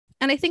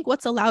 And I think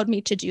what's allowed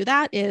me to do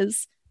that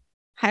is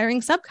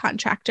hiring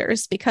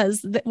subcontractors,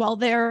 because while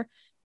they're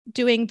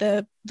doing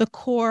the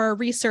core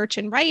research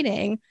and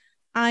writing,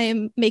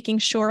 I'm making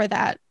sure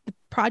that the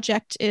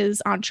project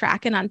is on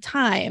track and on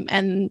time,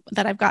 and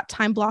that I've got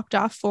time blocked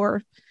off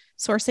for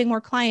sourcing more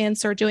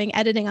clients or doing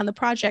editing on the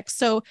project.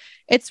 So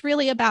it's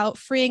really about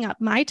freeing up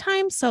my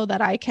time so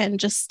that I can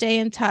just stay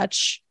in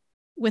touch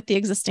with the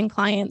existing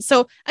clients.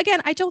 So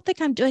again, I don't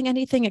think I'm doing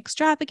anything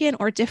extravagant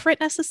or different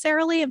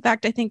necessarily. In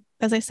fact, I think,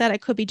 as I said, I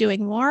could be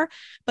doing more,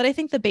 but I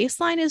think the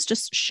baseline is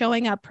just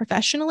showing up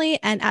professionally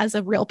and as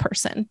a real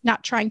person,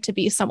 not trying to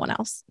be someone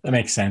else. That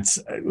makes sense.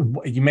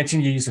 You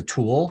mentioned you use a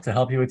tool to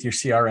help you with your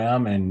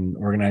CRM and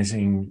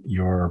organizing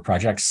your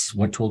projects.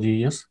 What tool do you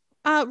use?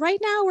 Right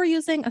now we're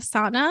using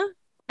Asana,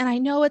 and I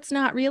know it's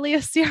not really a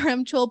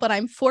CRM tool, but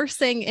I'm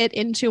forcing it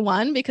into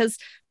one because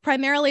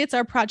primarily it's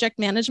our project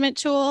management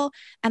tool.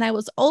 And I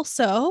was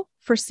also,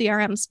 for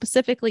CRM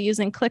specifically,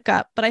 using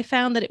ClickUp, but I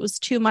found that it was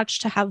too much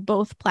to have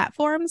both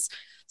platforms.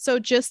 So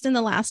just in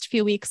the last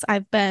few weeks,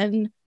 I've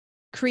been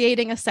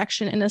creating a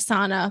section in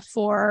Asana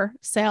for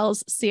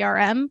sales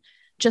CRM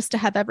just to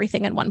have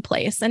everything in one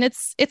place. And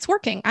it's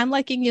working. I'm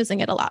liking using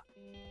it a lot.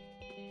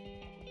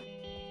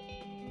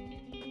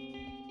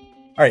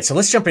 All right, so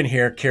let's jump in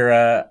here,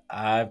 Kira.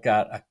 I've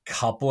got a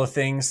couple of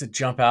things that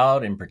jump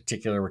out. In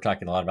particular, we're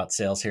talking a lot about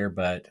sales here,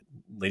 but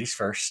ladies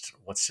first,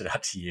 what stood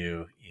out to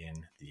you in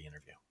the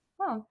interview?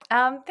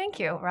 Oh, thank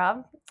you,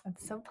 Rob.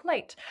 That's so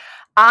polite.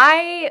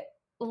 I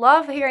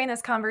love hearing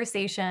this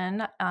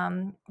conversation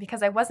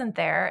because I wasn't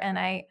there, and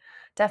I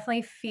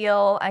definitely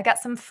feel I got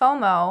some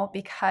FOMO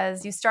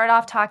because you start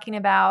off talking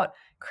about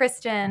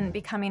Kristin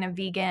becoming a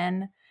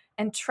vegan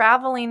and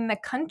traveling the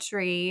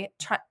country,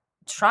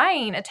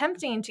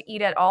 attempting to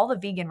eat at all the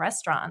vegan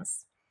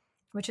restaurants,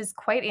 which is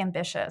quite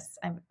ambitious.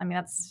 I mean,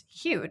 that's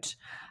huge.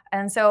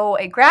 And so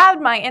it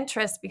grabbed my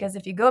interest because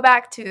if you go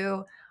back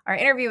to our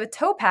interview with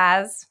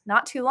Topaz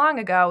not too long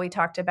ago, we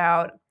talked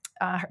about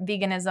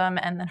veganism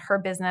and then her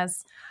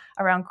business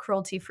around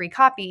cruelty-free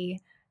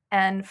copy.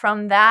 And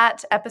from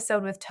that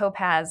episode with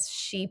Topaz,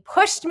 she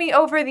pushed me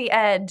over the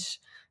edge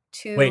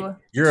to Wait,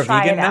 you're a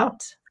try vegan it now?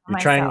 out You're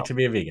myself. trying to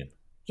be a vegan?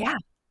 Yeah.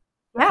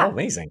 Oh, Yeah.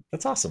 amazing.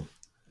 That's awesome.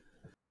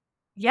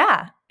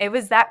 Yeah, it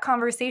was that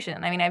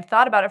conversation. I mean, I've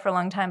thought about it for a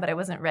long time, but I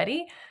wasn't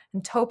ready.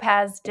 And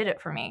Topaz did it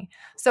for me.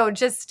 So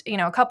just,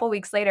 a couple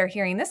weeks later,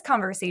 hearing this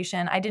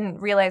conversation, I didn't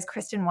realize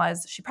Kristin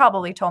was. She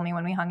probably told me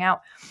when we hung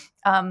out.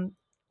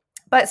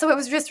 But so it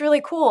was just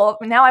really cool.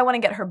 Now I want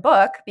to get her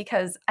book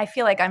because I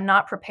feel like I'm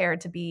not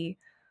prepared to be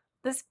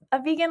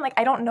a vegan. Like,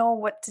 I don't know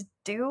what to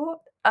do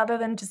other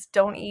than just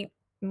don't eat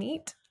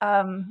meat.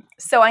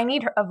 So I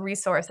need a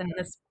resource in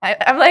this.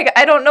 I'm like,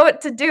 I don't know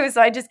what to do.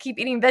 So I just keep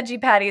eating veggie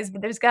patties,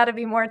 but there's got to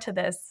be more to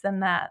this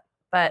than that.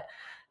 But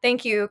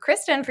thank you,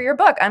 Kristin, for your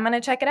book. I'm going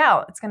to check it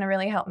out. It's going to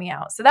really help me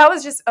out. So that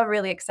was just a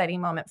really exciting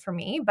moment for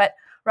me. But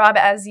Rob,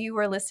 as you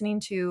were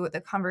listening to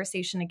the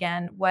conversation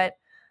again, what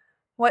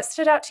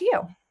stood out to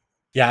you?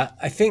 Yeah,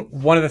 I think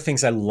one of the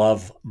things I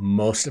love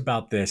most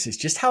about this is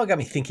just how it got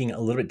me thinking a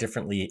little bit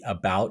differently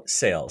about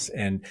sales.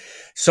 And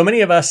so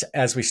many of us,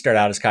 as we start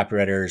out as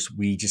copywriters,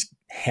 we just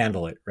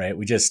handle it, right?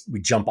 We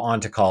jump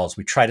onto calls,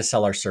 we try to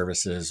sell our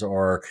services,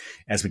 or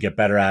as we get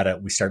better at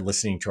it, we start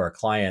listening to our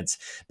clients.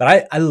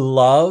 But I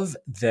love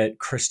that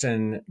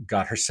Kristin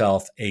got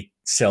herself a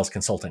sales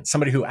consultant,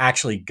 somebody who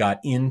actually got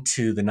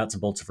into the nuts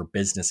and bolts of her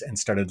business and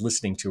started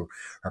listening to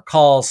her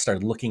calls,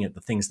 started looking at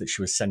the things that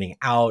she was sending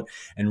out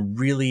and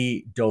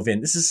really dove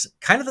in. This is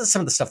kind of some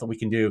of the stuff that we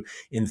can do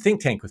in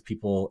Think Tank with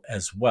people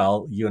as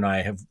well. You and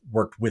I have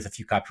worked with a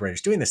few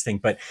copywriters doing this thing,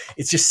 but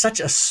it's just such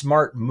a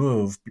smart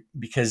move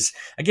because,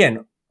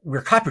 again,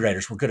 we're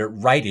copywriters. We're good at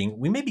writing.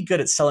 We may be good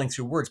at selling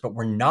through words, but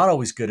we're not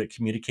always good at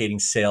communicating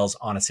sales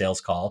on a sales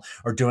call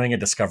or doing a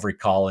discovery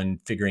call and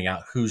figuring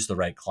out who's the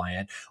right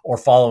client or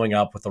following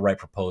up with the right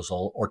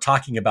proposal or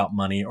talking about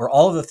money or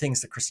all of the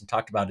things that Kristin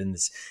talked about in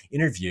this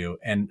interview.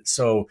 And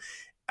so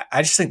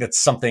I just think that's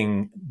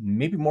something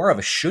maybe more of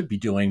us should be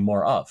doing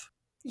more of.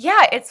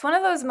 Yeah, it's one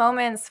of those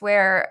moments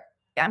where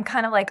I'm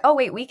kind of like, oh,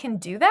 wait, we can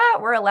do that?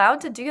 We're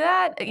allowed to do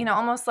that?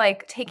 Almost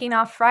like taking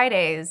off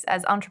Fridays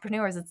as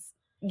entrepreneurs.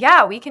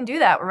 Yeah, we can do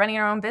that. We're running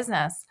our own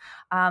business.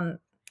 And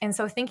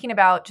so thinking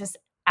about just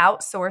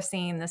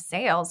outsourcing the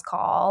sales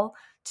call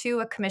to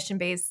a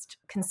commission-based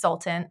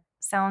consultant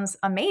sounds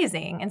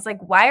amazing. And it's like,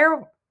 why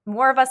are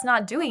more of us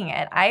not doing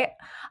it?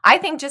 I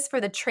think just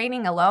for the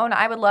training alone,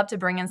 I would love to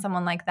bring in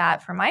someone like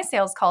that for my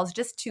sales calls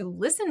just to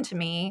listen to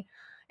me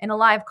in a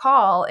live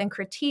call and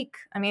critique.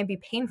 I mean, it'd be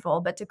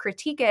painful, but to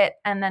critique it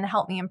and then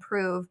help me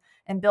improve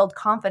and build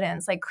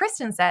confidence. Like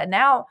Kristin said,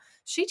 now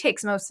she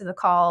takes most of the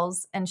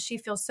calls and she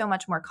feels so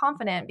much more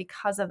confident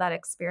because of that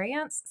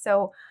experience.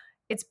 So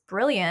it's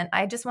brilliant.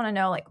 I just want to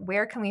know, like,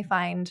 where can we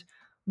find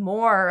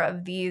more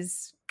of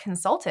these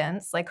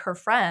consultants like her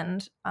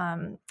friend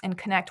and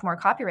connect more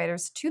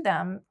copywriters to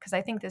them? Because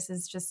I think this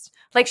is just,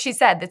 like she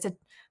said,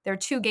 there are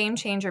two game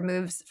changer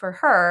moves for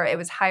her. It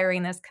was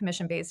hiring this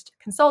commission-based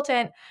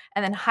consultant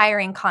and then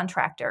hiring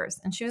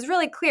contractors. And she was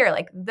really clear,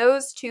 like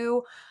those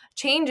two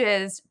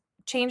changes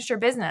changed her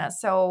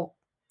business. So,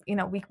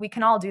 we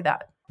can all do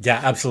that. Yeah,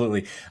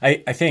 absolutely.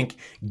 I think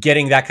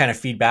getting that kind of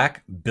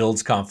feedback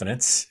builds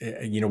confidence.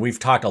 We've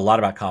talked a lot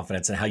about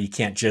confidence and how you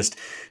can't just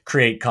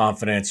create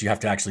confidence. You have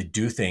to actually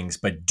do things,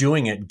 but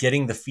doing it,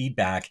 getting the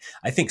feedback,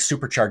 I think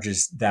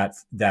supercharges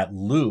that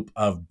loop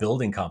of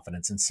building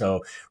confidence. And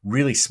so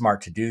really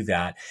smart to do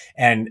that.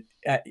 And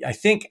I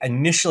think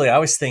initially I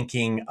was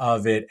thinking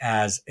of it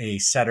as a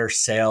setter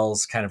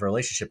sales kind of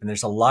relationship. And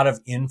there's a lot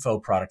of info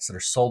products that are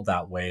sold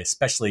that way,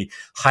 especially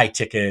high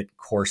ticket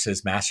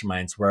courses,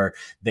 masterminds, where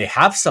they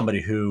have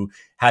somebody who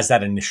has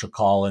that initial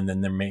call. And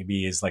then there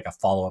maybe is like a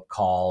follow-up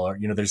call, or,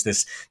 there's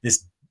this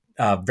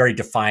very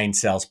defined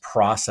sales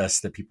process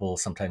that people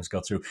sometimes go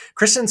through.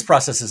 Kristin's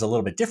process is a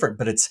little bit different,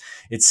 but it's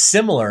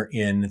similar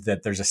in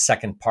that there's a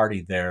second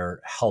party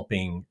there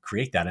helping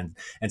create that.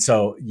 And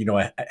so,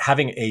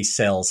 having a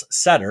sales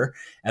setter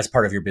as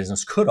part of your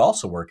business could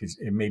also work.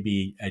 It may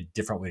be a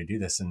different way to do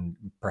this. And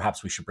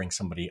perhaps we should bring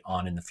somebody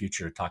on in the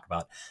future to talk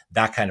about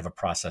that kind of a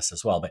process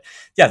as well. But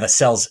yeah, the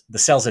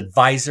sales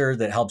advisor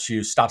that helps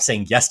you stop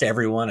saying yes to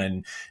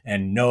everyone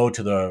and no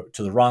to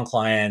the wrong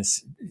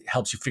clients,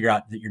 helps you figure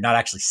out that you're not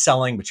actually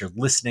selling, but you're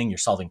listening, you're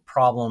solving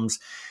problems.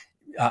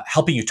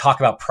 helping you talk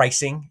about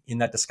pricing in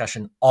that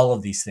discussion. All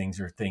of these things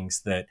are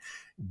things that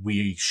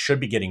we should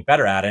be getting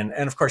better at. And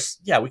of course,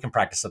 yeah, we can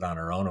practice it on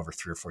our own over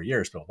 3 or 4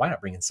 years, but why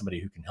not bring in somebody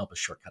who can help us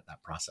shortcut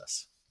that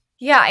process?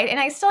 Yeah, and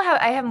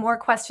I have more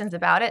questions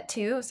about it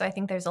too. So I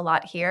think there's a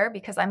lot here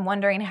because I'm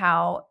wondering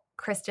how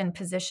Kristin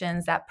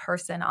positions that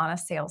person on a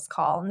sales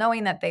call,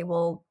 knowing that they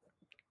will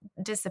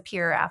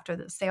disappear after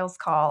the sales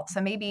call.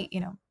 So maybe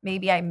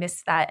I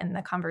missed that in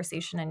the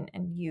conversation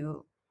and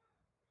you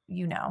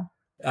know.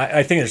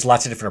 I think there's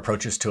lots of different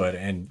approaches to it.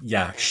 And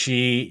yeah,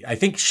 I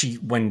think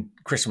when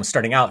Kristin was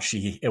starting out,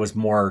 it was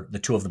more the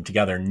two of them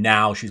together.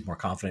 Now she's more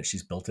confident.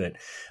 She's built it.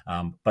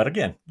 But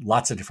again,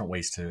 lots of different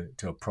ways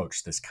to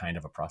approach this kind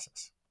of a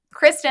process.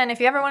 Kristin, if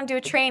you ever want to do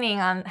a training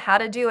on how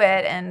to do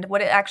it and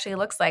what it actually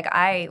looks like,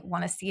 I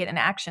want to see it in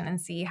action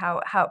and see how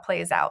it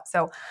plays out.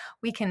 So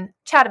we can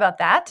chat about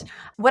that.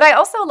 What I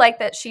also like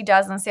that she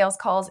does on sales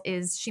calls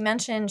is she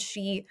mentioned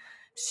she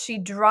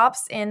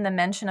drops in the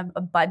mention of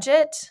a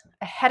budget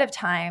ahead of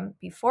time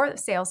before the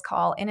sales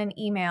call in an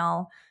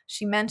email.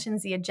 She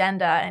mentions the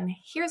agenda and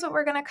here's what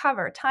we're going to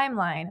cover,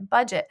 timeline,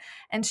 budget.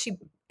 And she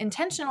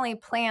intentionally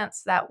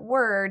plants that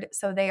word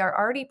so they are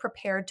already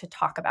prepared to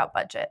talk about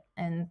budget.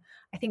 And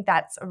I think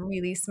that's a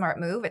really smart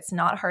move. It's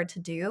not hard to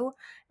do.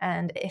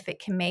 And if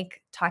it can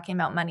make talking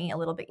about money a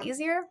little bit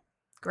easier,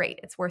 great.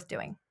 It's worth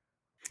doing.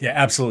 Yeah,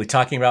 absolutely.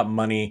 Talking about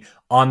money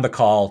on the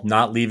call,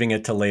 not leaving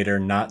it to later,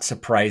 not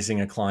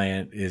surprising a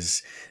client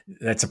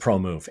that's a pro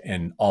move.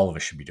 And all of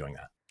us should be doing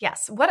that.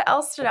 Yes. What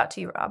else stood out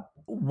to you, Rob?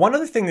 One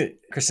other thing that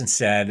Kristin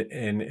said,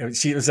 and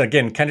she was,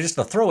 again, kind of just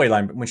a throwaway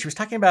line, but when she was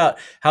talking about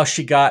how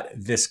she got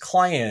this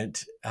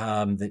client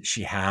that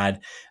she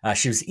had,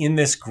 she was in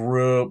this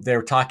group. They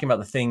were talking about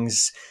the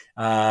things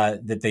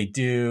that they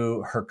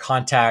do. Her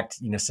contact,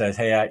 says,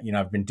 hey,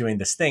 I've been doing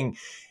this thing.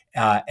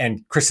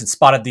 And Kristin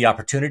spotted the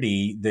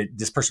opportunity that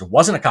this person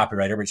wasn't a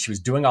copywriter, but she was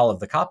doing all of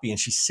the copy. And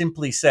she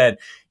simply said,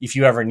 if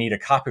you ever need a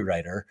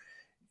copywriter,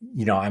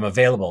 I'm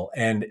available.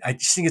 And I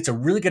just think it's a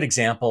really good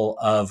example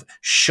of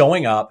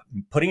showing up,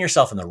 putting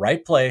yourself in the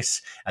right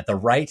place at the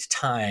right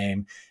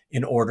time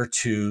in order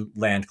to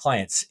land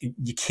clients.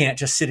 You can't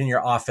just sit in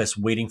your office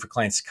waiting for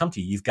clients to come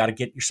to you. You've got to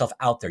get yourself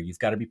out there. You've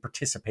got to be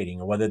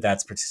participating, or whether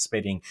that's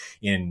participating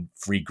in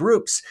free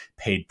groups,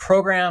 paid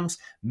programs,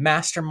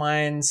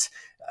 masterminds,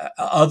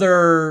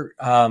 other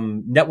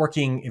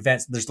networking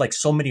events. There's like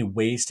so many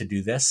ways to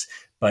do this,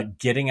 but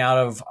getting out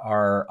of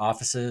our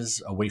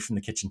offices, away from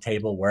the kitchen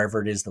table,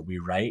 wherever it is that we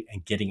write,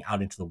 and getting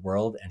out into the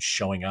world and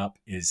showing up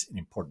is an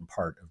important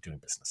part of doing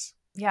business.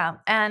 Yeah.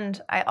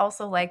 And I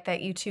also like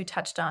that you two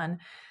touched on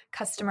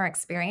customer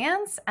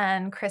experience,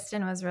 and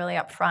Kristin was really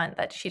upfront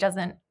that she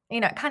doesn't,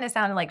 it kind of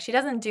sounded like she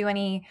doesn't do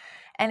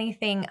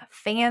anything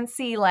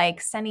fancy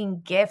like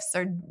sending gifts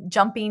or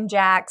jumping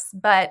jacks,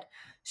 but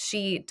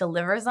she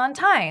delivers on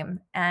time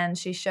and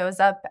she shows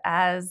up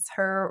as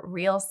her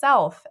real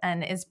self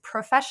and is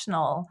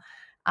professional,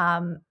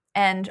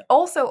 and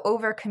also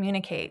over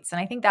communicates. And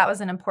I think that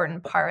was an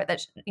important part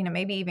that,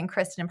 maybe even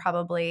Kristin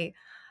probably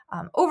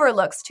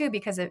overlooks too,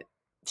 because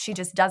she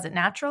just does it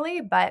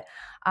naturally, but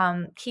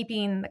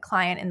keeping the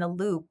client in the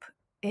loop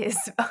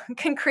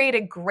can create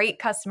a great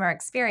customer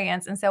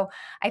experience. And so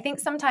I think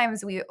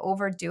sometimes we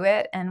overdo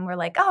it and we're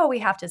like, oh, we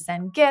have to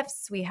send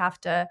gifts. We have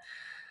to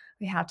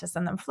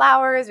send them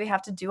flowers. We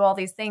have to do all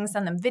these things,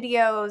 send them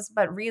videos,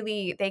 but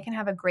really they can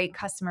have a great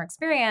customer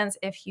experience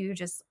if you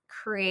just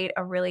create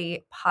a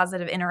really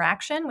positive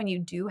interaction when you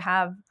do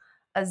have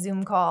a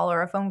Zoom call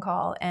or a phone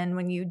call, and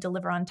when you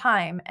deliver on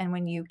time, and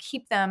when you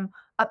keep them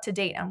up to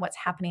date on what's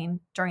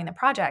happening during the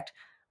project.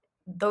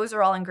 Those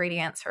are all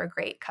ingredients for a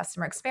great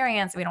customer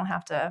experience. We don't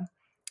have to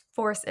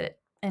force it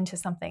into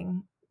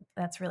something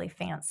that's really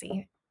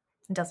fancy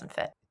and doesn't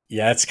fit.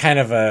 Yeah, it's kind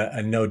of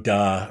a no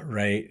duh,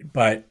 right?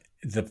 But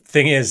the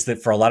thing is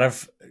that for a lot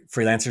of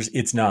freelancers,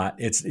 it's not.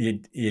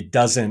 It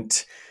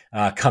doesn't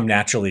come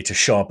naturally to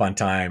show up on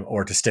time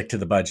or to stick to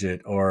the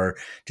budget or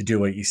to do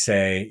what you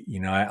say.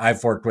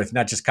 I've worked with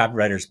not just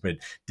copywriters, but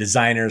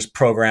designers,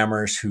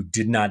 programmers who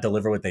did not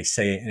deliver what they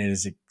say. And it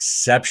is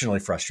exceptionally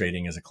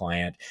frustrating as a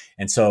client.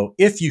 And so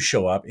if you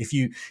show up, if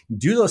you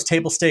do those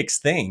table stakes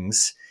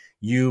things,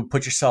 you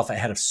put yourself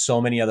ahead of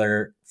so many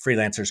other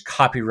freelancers,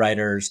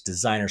 copywriters,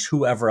 designers,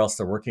 whoever else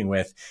they're working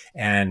with.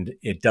 And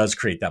it does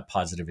create that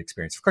positive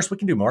experience. Of course, we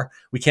can do more.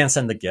 We can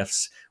send the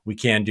gifts. We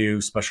can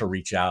do special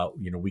reach out.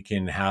 We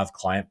can have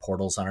client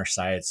portals on our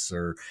sites,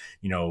 or,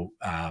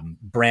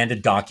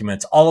 branded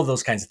documents, all of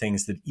those kinds of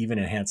things that even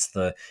enhance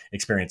the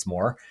experience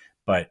more.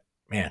 But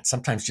man,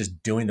 sometimes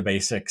just doing the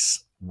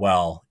basics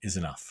well is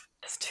enough.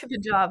 Just do the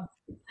job.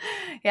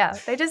 Yeah,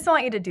 they just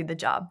want you to do the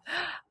job.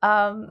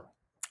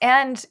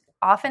 And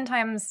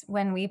oftentimes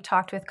when we've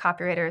talked with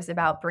copywriters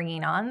about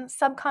bringing on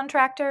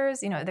subcontractors,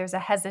 there's a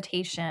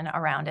hesitation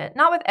around it.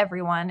 Not with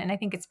everyone, and I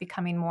think it's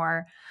becoming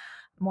more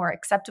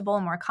acceptable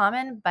and more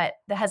common, but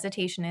the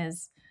hesitation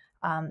is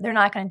they're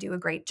not going to do a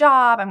great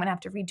job. I'm going to have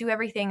to redo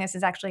everything. This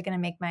is actually going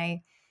to make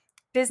my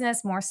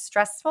business more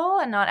stressful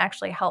and not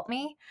actually help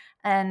me.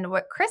 And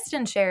what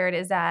Kristin shared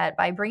is that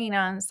by bringing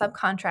on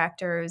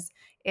subcontractors,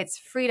 it's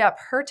freed up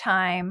her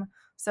time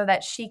so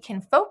that she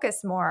can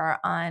focus more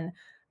on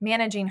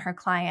managing her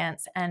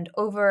clients and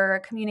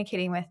over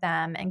communicating with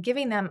them and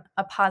giving them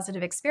a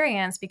positive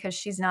experience because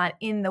she's not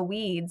in the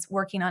weeds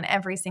working on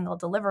every single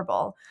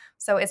deliverable.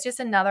 So it's just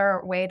another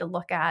way to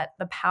look at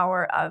the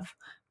power of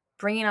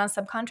bringing on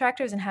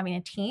subcontractors and having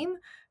a team.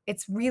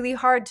 It's really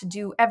hard to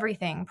do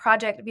everything.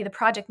 Be the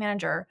project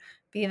manager,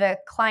 be the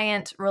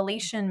client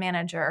relation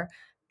manager,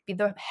 be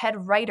the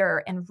head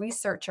writer and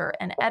researcher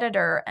and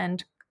editor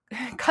and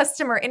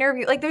customer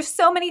interview. Like there's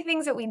so many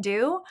things that we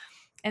do.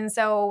 And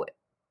so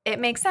it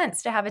makes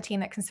sense to have a team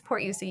that can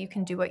support you so you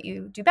can do what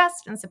you do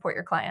best and support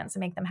your clients and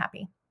make them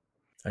happy.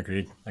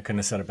 Agreed. I couldn't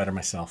have said it better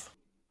myself.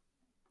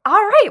 All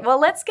right.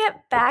 Well, let's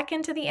get back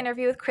into the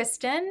interview with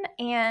Kristin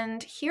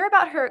and hear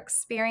about her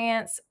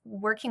experience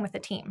working with a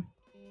team.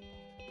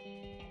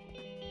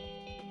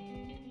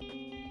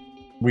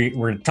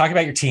 We're talking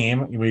about your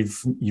team.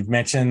 You've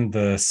mentioned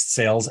the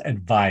sales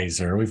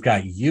advisor. We've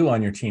got you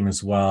on your team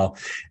as well.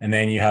 And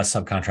then you have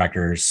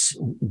subcontractors.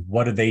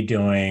 What are they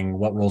doing?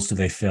 What roles do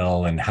they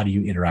fill? And how do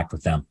you interact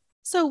with them?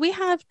 So we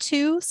have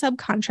 2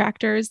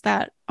 subcontractors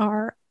that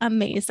are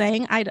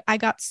amazing. I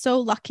got so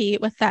lucky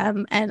with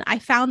them, and I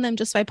found them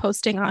just by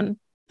posting on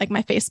like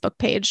my Facebook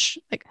page,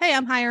 like, hey,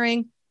 I'm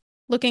hiring,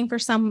 looking for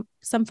some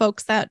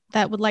folks that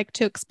would like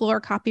to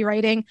explore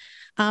copywriting.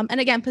 And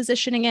again,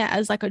 positioning it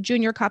as like a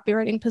junior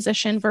copywriting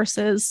position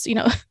versus,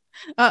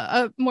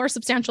 a more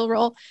substantial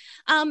role.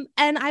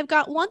 And I've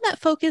got one that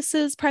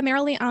focuses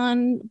primarily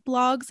on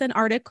blogs and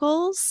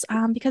articles,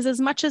 because as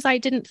much as I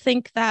didn't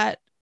think that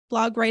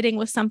blog writing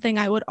was something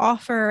I would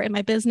offer in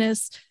my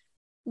business,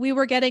 we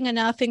were getting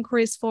enough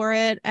inquiries for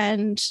it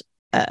and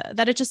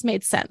that it just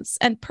made sense.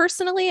 And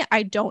personally,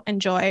 I don't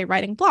enjoy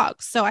writing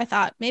blogs. So I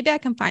thought maybe I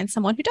can find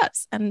someone who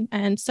does.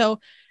 And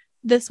so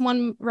this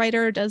one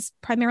writer does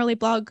primarily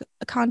blog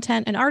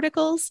content and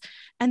articles.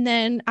 And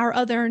then our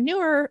other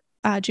newer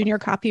junior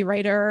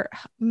copywriter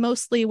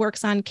mostly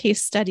works on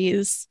case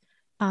studies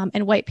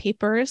and white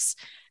papers.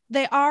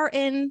 They are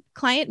in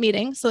client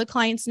meetings, so the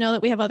clients know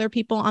that we have other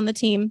people on the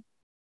team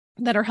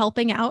that are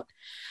helping out.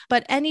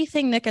 But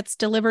anything that gets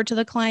delivered to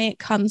the client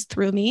comes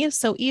through me.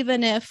 So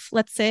even if,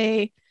 let's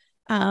say,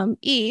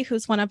 E,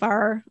 who's one of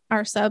our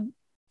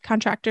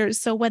subcontractors,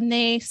 so when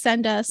they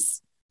send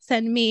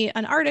me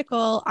an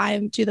article, I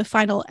do the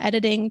final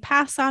editing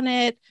pass on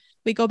it.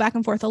 We go back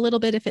and forth a little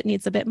bit if it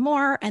needs a bit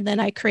more. And then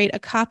I create a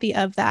copy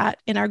of that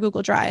in our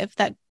Google Drive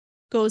that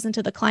goes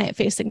into the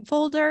client-facing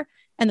folder.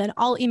 And then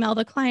I'll email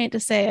the client to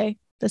say,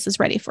 this is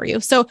ready for you.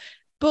 So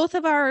both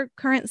of our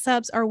current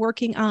subs are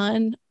working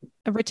on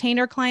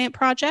retainer client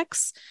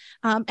projects.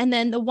 And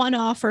then the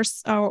one-off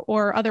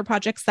or other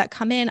projects that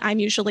come in, I'm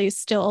usually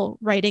still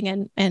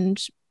writing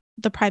and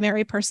the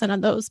primary person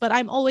on those. But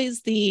I'm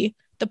always the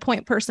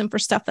point person for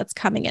stuff that's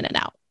coming in and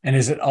out. And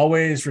is it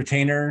always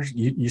retainers?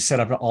 You set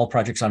up all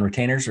projects on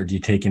retainers, or do you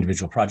take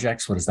individual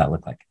projects? What does that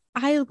look like?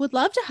 I would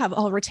love to have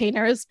all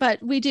retainers,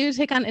 but we do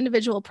take on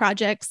individual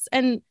projects.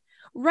 And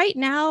right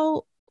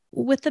now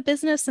with the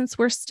business, since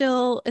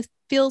it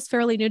feels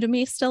fairly new to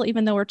me still,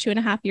 even though we're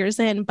 2.5 years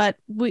in, but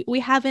we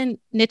haven't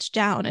niched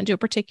down into a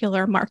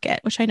particular market,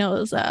 which I know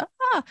is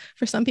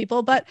for some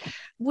people, but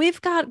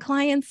we've got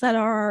clients that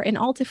are in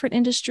all different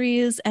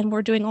industries and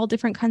we're doing all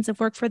different kinds of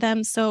work for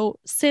them. So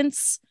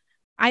since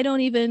I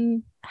don't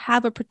even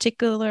have a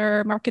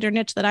particular market or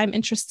niche that I'm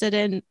interested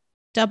in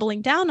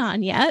doubling down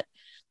on yet,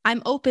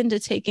 I'm open to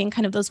taking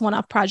kind of those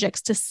one-off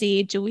projects to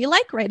see, do we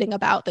like writing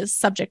about this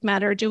subject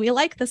matter? Do we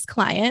like this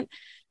client?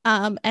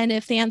 And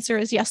if the answer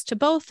is yes to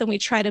both, then we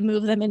try to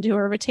move them into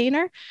a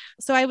retainer.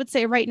 So I would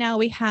say right now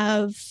we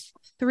have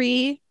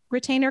 3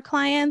 retainer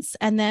clients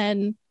and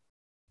then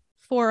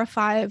 4 or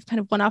 5 kind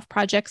of one-off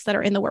projects that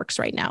are in the works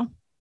right now.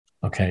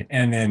 Okay.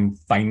 And then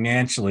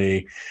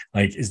financially,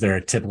 like, is there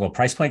a typical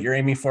price point you're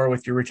aiming for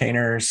with your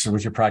retainers or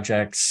with your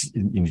projects,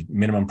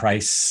 minimum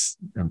price,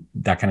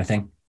 that kind of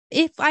thing?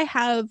 If I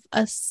have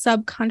a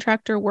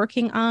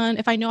subcontractor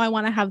if I know I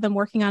want to have them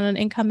working on an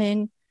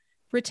incoming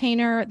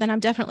retainer, then I'm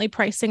definitely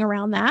pricing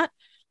around that.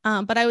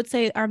 But I would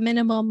say our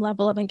minimum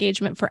level of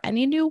engagement for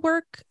any new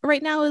work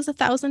right now is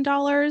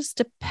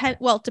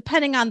 $1,000,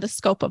 depending on the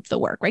scope of the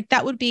work, right?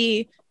 That would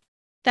be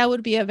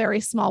a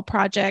very small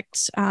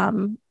project.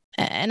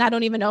 And I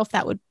don't even know if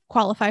that would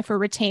qualify for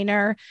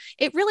retainer.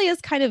 It really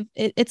is kind of,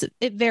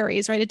 it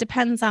varies, right? It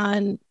depends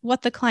on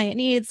what the client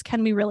needs.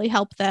 Can we really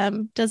help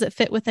them? Does it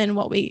fit within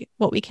what we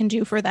can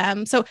do for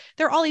them? So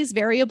there are all these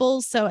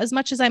variables. So as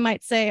much as I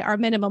might say our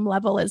minimum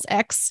level is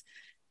X,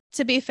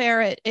 to be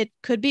fair, it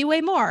could be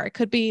way more. It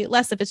could be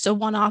less if it's a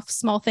one-off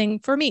small thing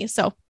for me.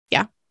 So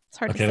yeah, it's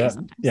hard to say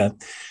sometimes.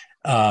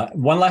 Yeah.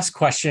 One last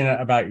question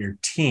about your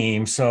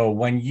team. So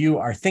when you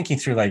are thinking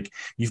through, like,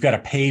 you've got to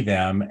pay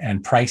them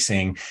and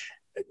pricing,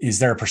 is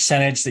there a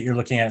percentage that you're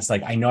looking at? It's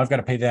like, I know I've got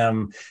to pay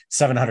them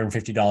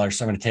 $750.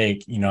 So I'm going to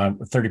take,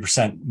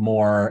 30%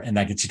 more, and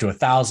that gets you to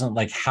 $1,000.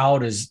 Like,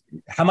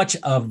 how much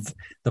of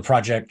the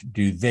project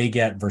do they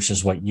get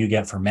versus what you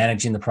get for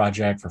managing the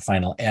project, for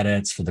final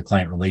edits, for the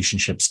client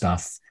relationship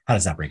stuff? How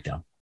does that break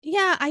down?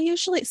 Yeah,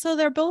 so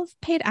they're both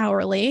paid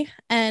hourly,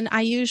 and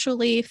I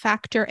usually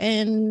factor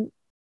in,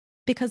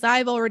 because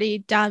I've already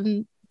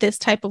done this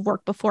type of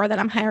work before that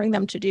I'm hiring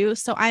them to do.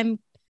 So I'm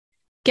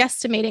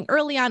guesstimating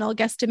early on, I'll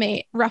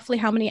guesstimate roughly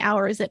how many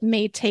hours it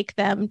may take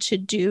them to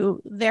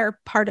do their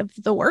part of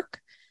the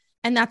work.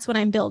 And that's what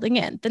I'm building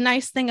in. The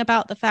nice thing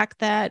about the fact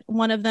that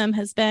one of them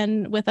has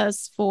been with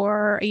us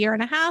for a year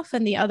and a half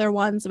and the other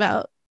one's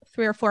about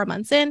 3 or 4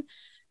 months in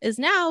is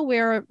now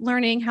we're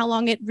learning how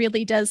long it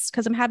really does,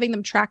 because I'm having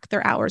them track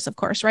their hours, of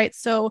course, right?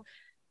 So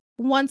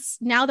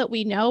now that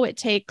we know it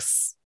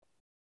takes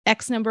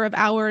X number of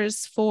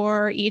hours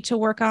for E to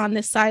work on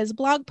this size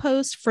blog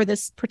post for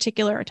this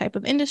particular type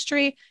of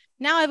industry,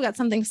 now I've got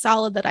something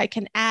solid that I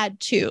can add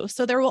to.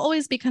 So there will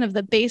always be kind of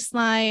the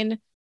baseline.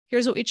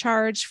 Here's what we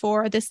charge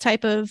for this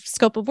type of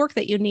scope of work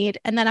that you need.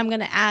 And then I'm going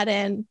to add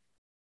in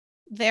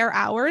their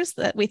hours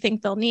that we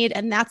think they'll need.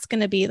 And that's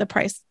going to be the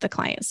price the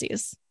client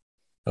sees.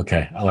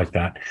 Okay, I like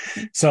that.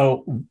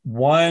 So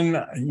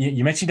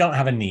you mentioned you don't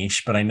have a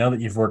niche, but I know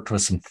that you've worked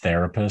with some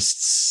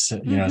therapists,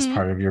 as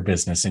part of your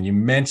business. And you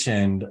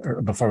mentioned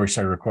before we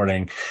started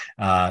recording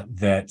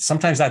that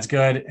sometimes that's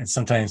good and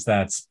sometimes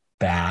that's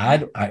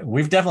bad.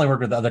 We've definitely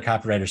worked with other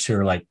copywriters who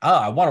are like, oh,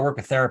 I want to work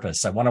with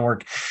therapists. I want to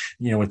work,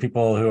 with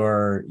people who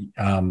are,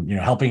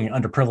 helping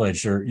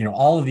underprivileged or,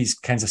 all of these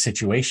kinds of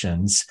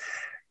situations.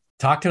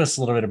 Talk to us a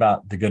little bit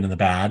about the good and the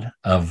bad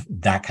of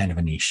that kind of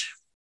a niche.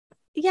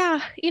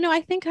 Yeah,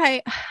 I think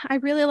I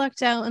really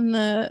lucked out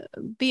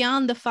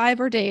beyond the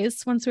 5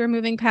 days. Once we were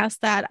moving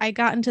past that, I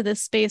got into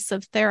this space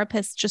of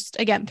therapists just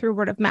again through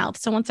word of mouth.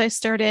 So once I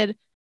started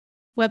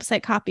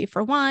website copy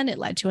for one, it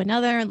led to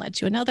another and led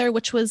to another,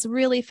 which was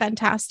really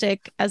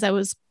fantastic as I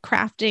was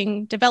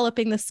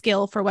developing the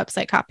skill for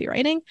website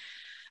copywriting.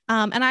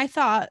 And I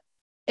thought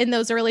in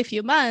those early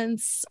few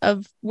months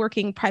of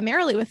working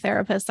primarily with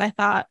therapists, I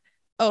thought,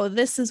 oh,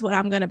 this is what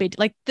I'm going to be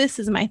like. This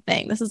is my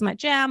thing. This is my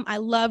jam. I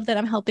love that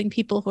I'm helping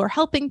people who are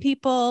helping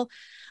people.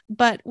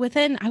 But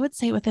I would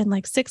say within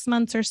like 6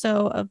 months or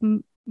so of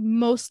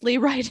mostly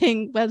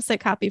writing website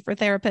copy for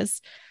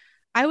therapists,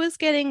 I was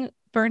getting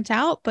burnt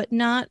out, but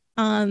not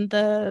on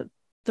the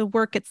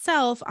work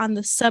itself, on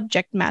the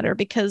subject matter,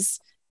 because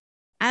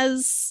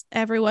as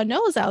everyone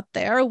knows out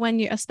there,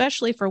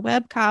 especially for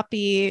web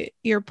copy,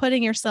 you're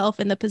putting yourself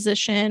in the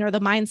position or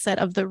the mindset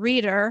of the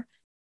reader.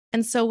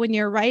 And so when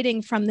you're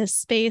writing from this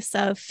space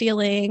of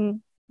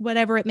feeling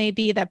whatever it may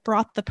be that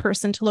brought the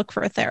person to look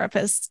for a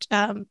therapist,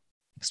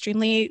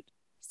 extremely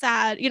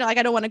sad, like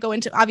I don't want to go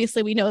into,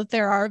 obviously we know that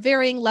there are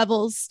varying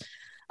levels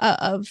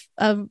of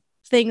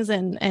things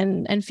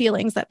and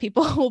feelings that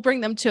people will bring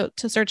them to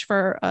search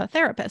for a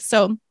therapist.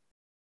 So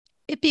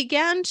it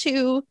began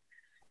to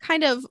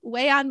kind of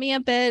weigh on me a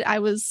bit. I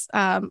was,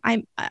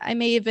 I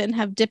may even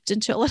have dipped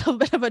into a little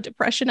bit of a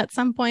depression at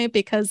some point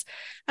because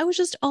I was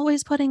just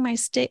always putting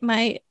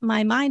my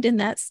mind in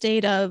that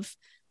state of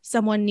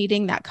someone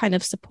needing that kind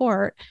of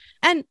support.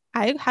 And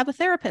I have a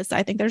therapist.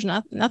 I think there's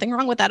nothing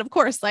wrong with that. Of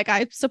course, like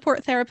I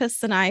support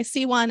therapists and I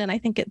see one, and I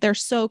think they're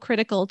so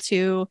critical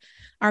to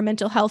our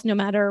mental health, no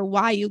matter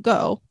why you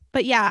go.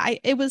 But yeah,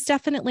 it was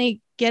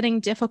definitely getting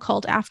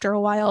difficult after a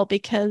while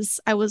because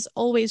I was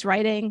always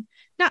writing.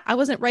 I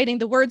wasn't writing,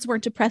 the words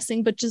weren't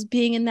depressing, but just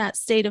being in that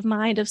state of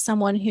mind of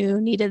someone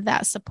who needed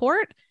that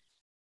support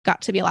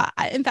got to be a lot.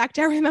 In fact,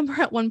 I remember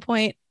at one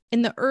point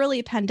in the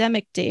early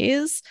pandemic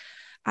days,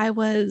 I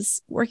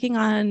was working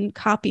on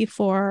copy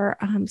for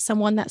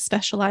someone that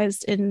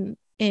specialized in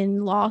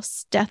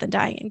loss, death, and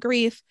dying and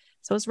grief.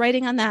 So I was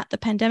writing on that. The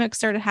pandemic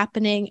started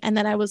happening. And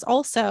then I was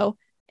also,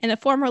 in a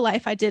former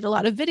life, I did a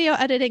lot of video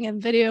editing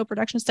and video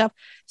production stuff.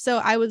 So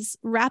I was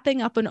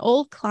wrapping up an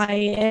old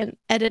client,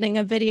 editing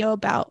a video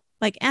about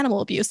like animal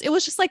abuse. It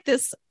was just like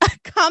this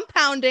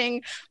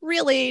compounding,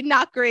 really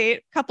not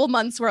great couple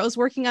months where I was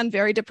working on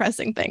very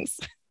depressing things.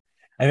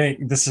 I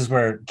think this is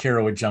where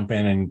Kira would jump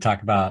in and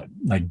talk about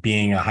like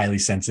being a highly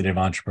sensitive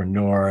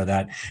entrepreneur,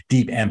 that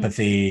deep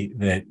empathy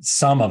that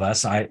some of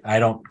us, I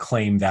don't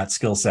claim that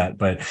skill set,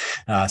 but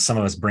some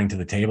of us bring to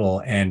the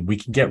table, and we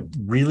can get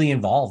really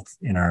involved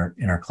in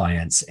our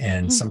clients.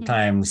 And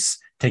sometimes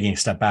taking a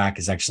step back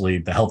is actually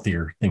the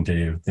healthier thing to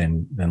do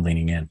than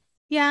leaning in.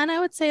 Yeah. And I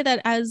would say that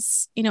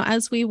as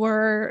we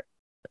were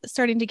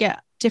starting to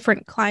get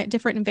different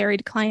and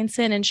varied clients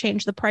in and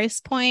change the price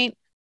point,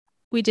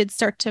 we did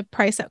start to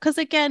price out. Because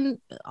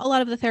again, a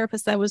lot of the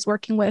therapists I was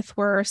working with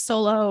were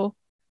solo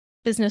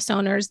business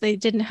owners. They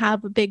didn't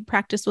have a big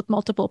practice with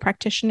multiple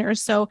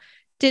practitioners. So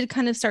did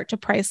kind of start to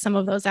price some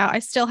of those out. I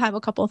still have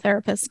a couple of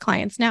therapist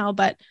clients now,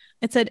 but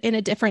it's in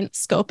a different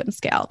scope and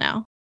scale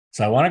now.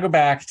 So I want to go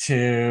back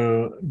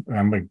to,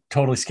 I'm going to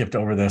totally skipped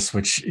over this,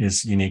 which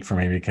is unique for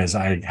me because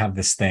I have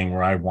this thing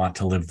where I want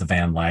to live the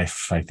van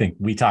life. I think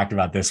we talked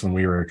about this when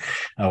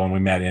we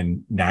met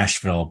in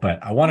Nashville,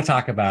 but I want to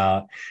talk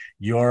about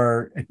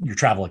your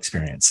travel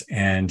experience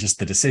and just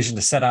the decision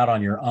to set out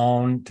on your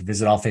own to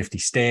visit all 50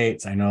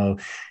 states. I know,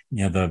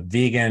 the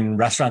vegan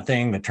restaurant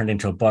thing that turned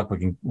into a book, we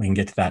can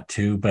get to that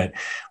too, but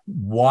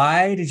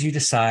why did you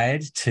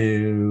decide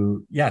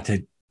to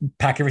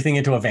pack everything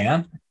into a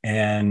van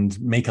and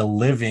make a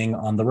living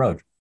on the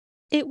road?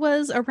 It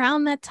was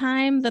around that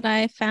time that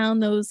I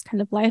found those kind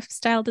of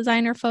lifestyle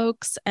designer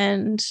folks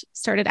and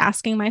started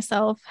asking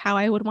myself how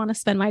I would want to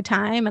spend my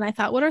time. And I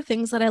thought, what are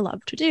things that I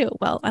love to do?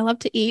 Well, I love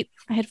to eat.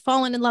 I had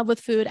fallen in love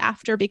with food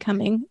after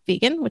becoming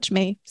vegan, which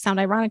may sound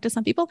ironic to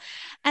some people.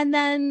 And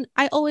then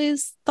I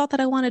always thought that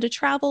I wanted to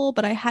travel,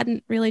 but I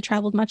hadn't really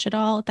traveled much at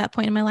all at that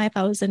point in my life.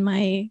 I was in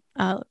my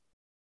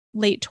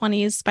late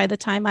 20s by the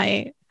time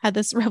I had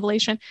this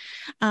revelation.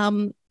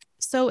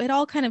 So it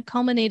all kind of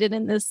culminated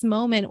in this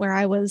moment where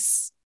I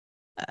was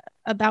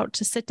about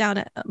to sit down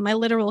at my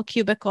literal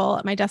cubicle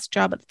at my desk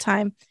job at the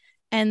time.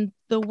 And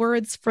the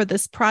words for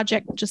this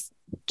project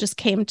just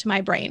came to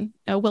my brain.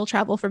 Will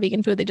travel for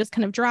vegan food. They just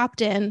kind of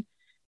dropped in.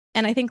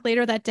 And I think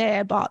later that day,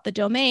 I bought the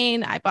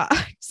domain.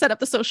 Set up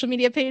the social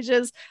media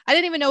pages. I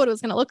didn't even know what it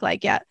was going to look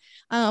like yet.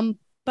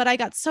 But I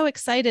got so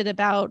excited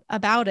about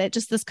it,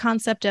 just this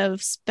concept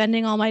of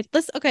spending all my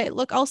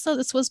also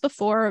this was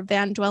before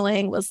van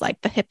dwelling was like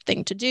the hip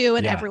thing to do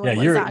and everyone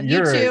was on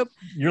YouTube.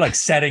 You're like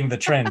setting the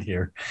trend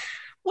here.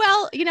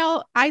 Well,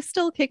 I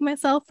still kick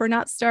myself for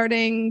not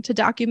starting to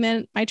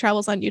document my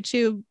travels on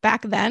YouTube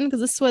back then, because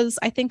this was,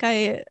 I think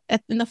in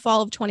the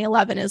fall of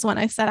 2011 is when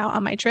I set out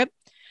on my trip.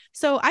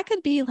 So I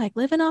could be like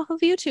living off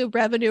of YouTube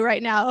revenue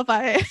right now if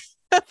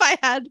I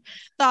had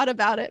thought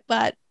about it,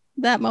 but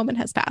that moment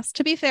has passed.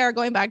 To be fair,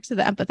 going back to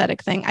the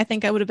empathetic thing, I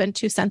think I would have been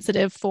too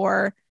sensitive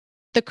for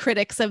the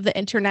critics of the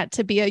internet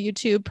to be a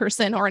YouTube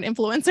person or an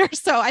influencer.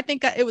 So I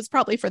think it was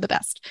probably for the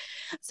best.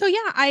 So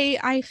yeah,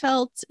 I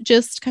felt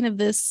just kind of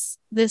this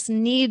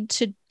need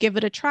to give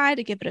it a try,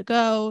 to give it a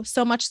go,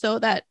 so much so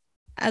that,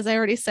 as I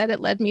already said, it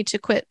led me to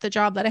quit the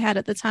job that I had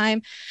at the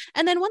time.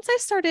 And then once I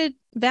started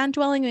van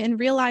dwelling and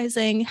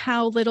realizing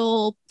how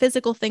little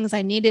physical things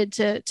I needed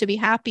to be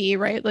happy,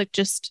 right? Like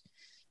just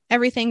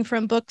everything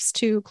from books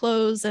to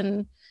clothes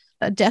and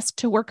a desk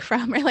to work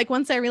from, right? Like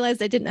once I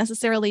realized I didn't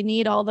necessarily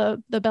need all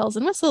the bells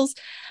and whistles,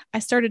 I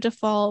started to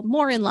fall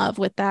more in love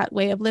with that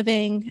way of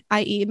living,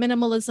 i.e.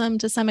 minimalism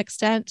to some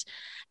extent.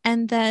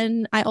 And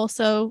then I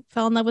also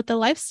fell in love with the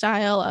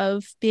lifestyle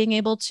of being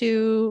able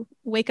to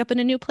wake up in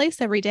a new place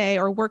every day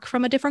or work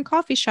from a different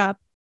coffee shop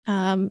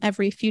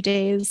every few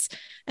days.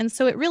 And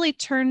so it really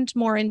turned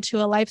more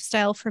into a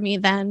lifestyle for me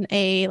than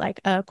a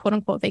quote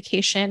unquote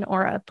vacation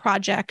or a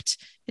project.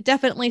 It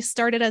definitely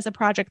started as a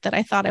project that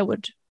I thought I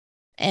would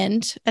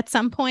end at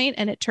some point,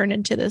 and it turned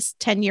into this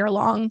 10-year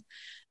long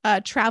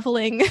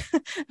traveling.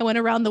 I went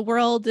around the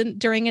world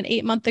during an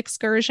 8-month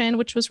excursion,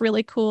 which was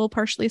really cool,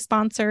 partially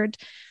sponsored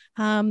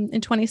in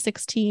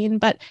 2016.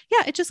 But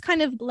yeah, it just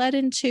kind of led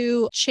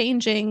into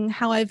changing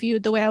how I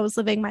viewed the way I was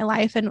living my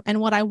life and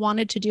what I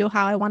wanted to do,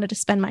 how I wanted to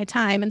spend my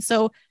time. And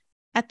so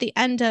at the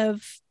end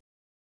of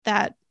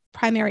that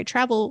primary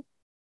travel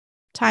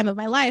time of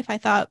my life, I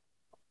thought,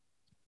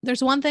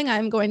 there's one thing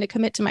I'm going to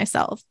commit to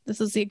myself. This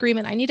is the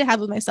agreement I need to have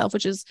with myself,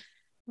 which is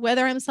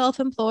whether I'm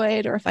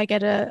self-employed or if I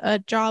get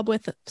a job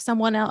with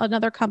someone else,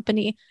 another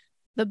company,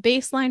 the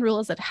baseline rule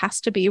is it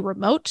has to be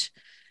remote,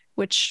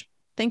 which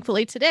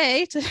thankfully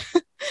today,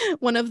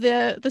 one of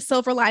the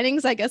silver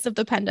linings, I guess, of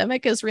the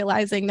pandemic is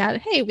realizing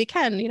that, hey, we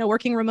can,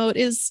 working remote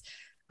is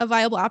a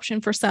viable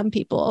option for some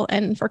people,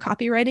 and for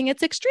copywriting,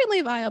 it's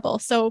extremely viable.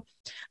 So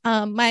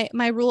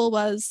my rule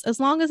was, as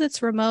long as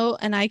it's remote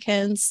and I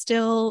can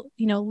still,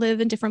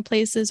 live in different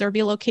places or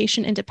be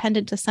location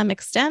independent to some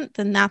extent,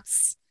 then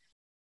that's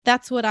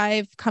what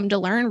I've come to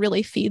learn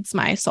really feeds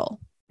my soul.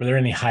 Were there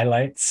any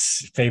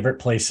highlights, favorite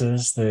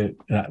places that,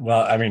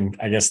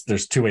 I guess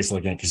there's two ways to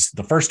look at it, because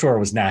the first tour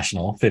was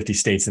national, 50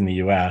 states in the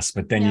US,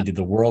 but then you did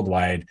the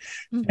worldwide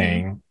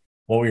thing.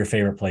 What were your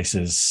favorite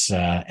places?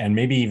 And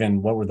maybe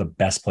even what were the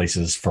best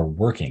places for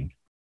working?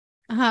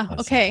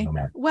 Okay.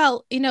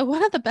 Well,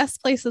 one of the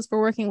best places for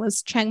working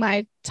was Chiang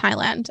Mai,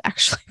 Thailand,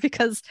 actually,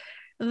 because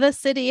the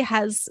city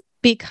has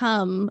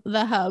become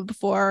the hub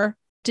for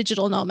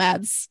digital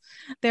nomads.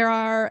 There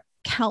are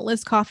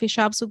countless coffee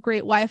shops with great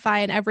Wi-Fi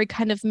and every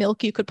kind of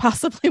milk you could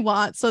possibly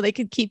want, so they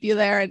could keep you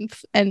there,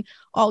 and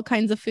all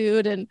kinds of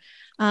food,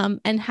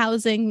 and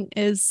housing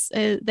is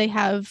they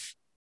have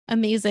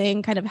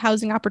amazing kind of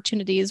housing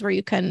opportunities where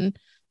you can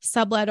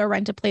sublet or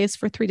rent a place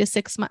for 3 to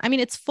 6 months. I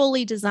mean, it's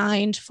fully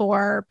designed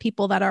for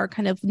people that are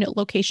kind of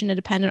location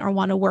independent or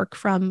want to work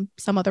from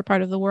some other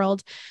part of the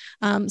world.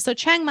 So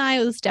Chiang Mai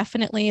was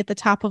definitely at the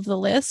top of the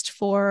list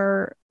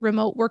for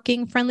remote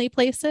working friendly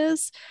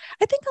places.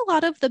 I think a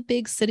lot of the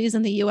big cities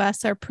in the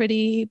US are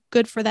pretty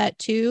good for that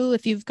too.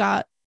 If you've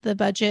got the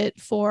budget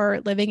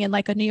for living in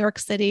like a New York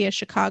City, a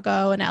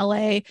Chicago, and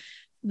LA,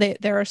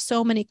 there are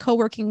so many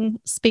co-working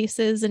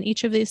spaces in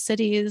each of these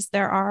cities.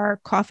 There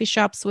are coffee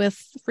shops with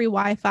free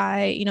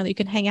Wi-Fi, that you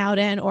can hang out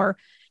in, or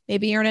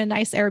maybe you're in a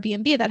nice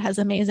Airbnb that has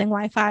amazing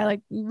Wi-Fi.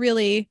 Like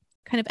really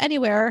kind of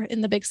anywhere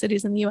in the big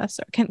cities in the US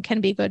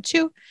can be good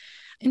too.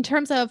 In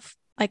terms of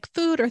like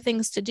food or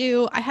things to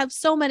do, I have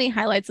so many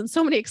highlights and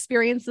so many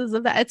experiences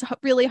of that. It's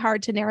really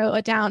hard to narrow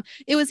it down.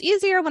 It was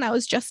easier when I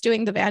was just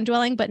doing the van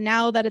dwelling, but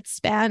now that it's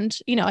spanned,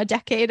 a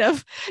decade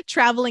of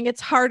traveling, it's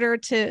harder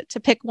to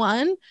pick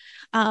one.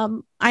 I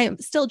am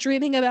still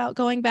dreaming about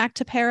going back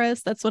to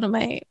Paris. That's one of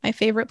my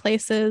favorite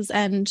places,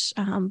 and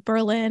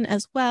Berlin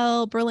as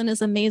well. Berlin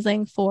is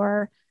amazing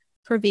for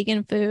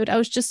vegan food. I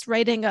was just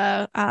writing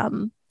a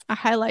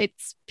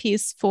highlights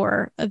piece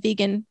for a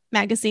vegan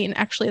magazine,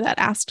 actually, that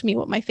asked me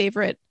what my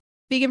favorite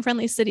vegan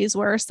friendly cities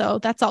were. So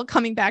that's all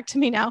coming back to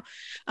me now.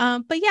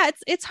 But yeah,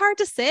 it's hard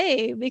to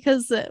say,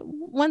 because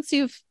once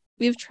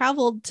we've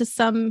traveled to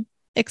some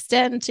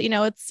extent,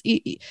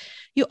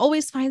 you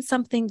always find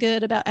something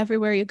good about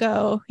everywhere you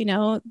go.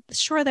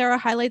 Sure, there are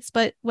highlights,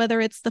 but whether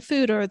it's the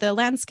food or the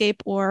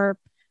landscape or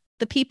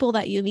the people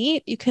that you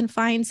meet, you can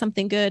find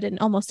something good in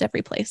almost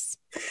every place.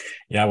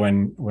 Yeah,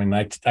 when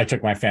I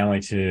took my family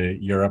to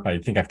Europe, I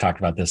think I've talked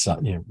about this.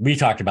 We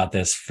talked about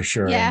this for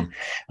sure. Yeah.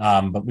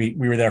 And, but we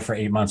were there for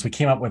 8 months.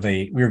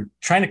 We were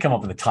trying to come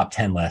up with a top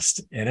 10 list.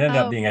 It ended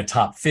up being a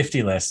top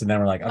 50 list, and then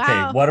we're like,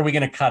 okay, what are we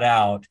going to cut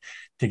out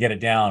to get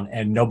it down?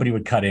 And nobody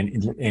would cut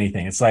in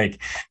anything. It's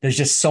like there's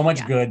just so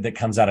much good that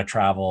comes out of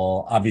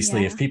travel.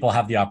 Obviously, if people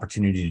have the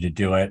opportunity to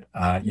do it,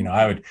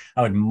 I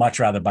would much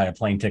rather buy a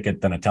plane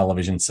ticket than a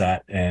television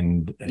set.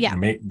 And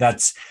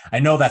I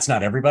know that's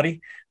not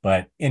everybody,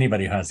 but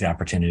anybody who has the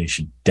opportunity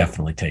should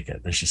definitely take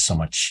it. There's just so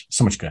much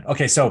good.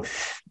 Okay, so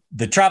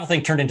the travel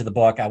thing turned into the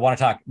book. I want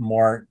to talk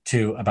more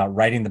too about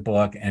writing the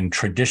book and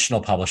traditional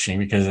publishing,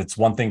 because it's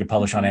one thing to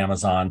publish on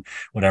Amazon,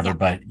 whatever,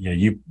 but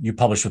you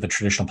publish with a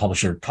traditional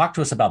publisher. Talk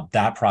to us about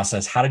that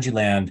process. How did you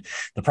land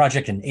the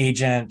project and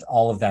agent,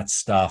 all of that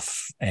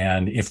stuff?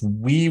 And if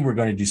we were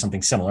going to do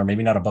something similar,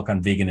 maybe not a book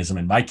on veganism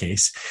in my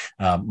case,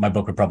 my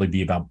book would probably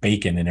be about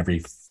bacon in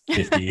every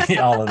 50,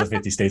 all of the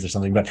 50 states or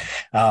something. But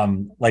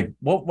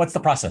what's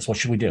the process? What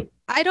should we do?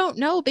 I don't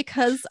know,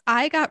 because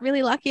I got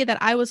really lucky that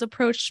I was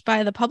approached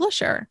by the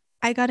publisher.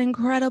 I got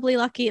incredibly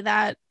lucky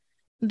that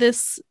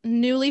this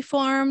newly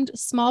formed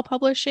small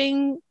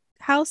publishing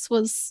house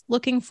was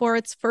looking for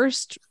its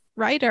first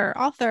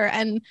author,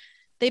 and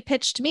they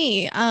pitched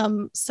me.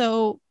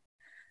 So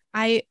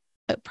I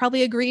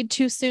probably agreed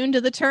too soon to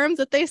the terms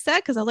that they said,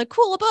 because I was like,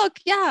 cool, a book.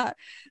 Yeah.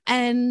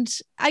 And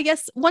I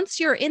guess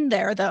once you're in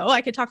there, though,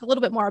 I could talk a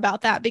little bit more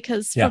about that,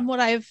 because from what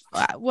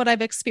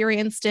I've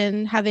experienced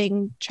in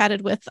having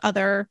chatted with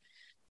other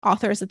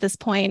authors at this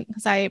point,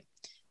 because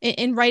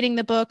in writing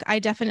the book, I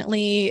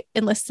definitely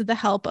enlisted the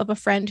help of a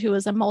friend who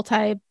was a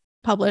multi-book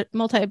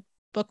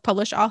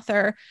published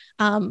author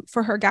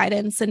for her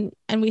guidance. And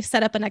we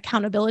set up an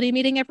accountability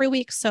meeting every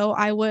week. So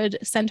I would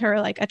send her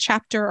like a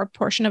chapter or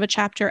portion of a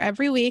chapter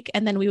every week.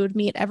 And then we would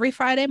meet every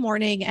Friday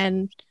morning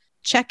and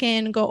check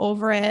in, go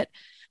over it.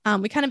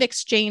 We kind of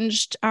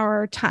exchanged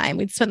our time.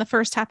 We'd spend the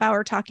first half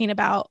hour talking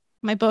about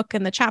my book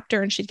and the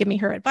chapter, and she'd give me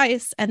her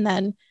advice. And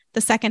then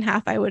the second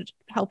half, I would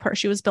help her.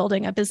 She was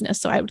building a business,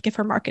 so I would give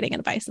her marketing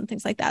advice and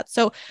things like that.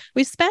 So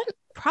we spent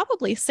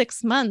probably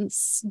 6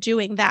 months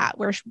doing that,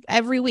 where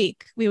every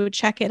week we would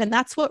check in. And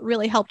that's what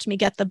really helped me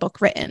get the book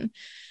written.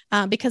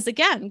 Because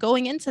again,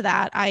 going into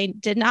that, I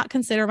did not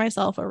consider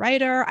myself a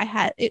writer.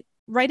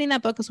 Writing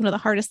that book was one of the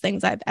hardest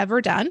things I've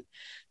ever done.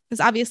 Because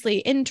obviously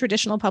in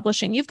traditional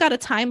publishing, you've got a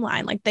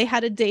timeline. Like they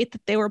had a date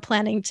that they were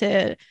planning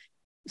to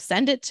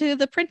send it to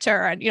the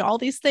printer and, all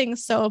these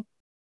things. So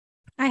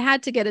I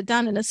had to get it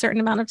done in a certain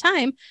amount of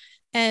time.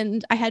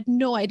 And I had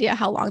no idea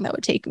how long that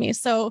would take me.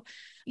 So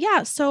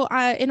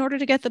I, in order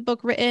to get the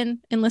book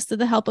written, enlisted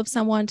the help of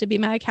someone to be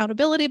my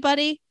accountability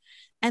buddy.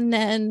 And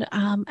then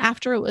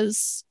after it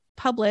was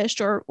published,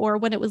 or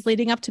when it was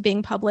leading up to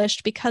being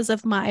published, because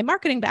of my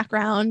marketing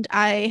background,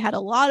 I had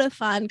a lot of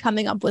fun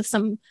coming up with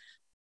some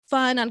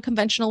fun,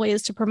 unconventional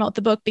ways to promote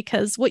the book.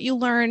 Because what you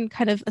learn,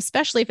 kind of,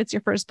 especially if it's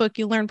your first book,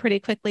 you learn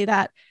pretty quickly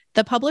that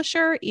the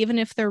publisher, even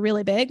if they're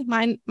really big,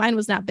 mine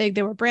was not big,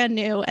 they were brand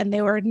new and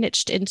they were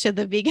niched into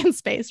the vegan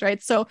space,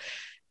 right? So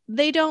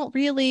they don't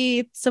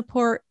really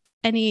support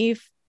any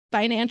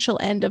financial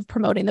end of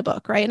promoting the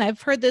book, right? And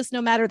I've heard this no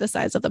matter the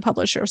size of the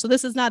publisher. So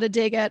this is not a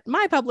dig at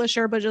my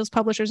publisher, but just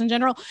publishers in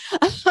general,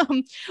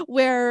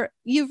 where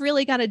you've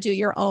really got to do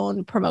your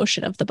own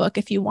promotion of the book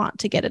if you want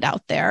to get it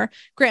out there.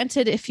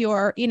 Granted, if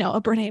you're,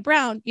 a Brene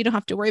Brown, you don't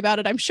have to worry about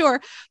it, I'm sure.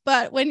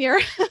 But when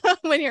you're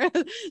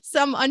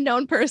some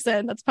unknown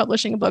person that's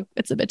publishing a book,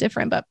 it's a bit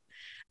different. But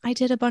I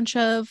did a bunch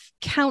of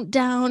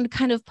countdown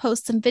kind of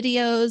posts and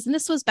videos. And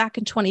this was back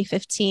in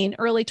 2015,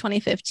 early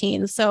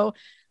 2015. So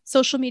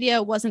social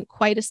media wasn't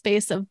quite a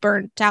space of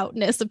burnt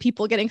outness of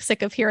people getting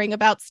sick of hearing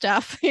about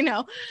stuff,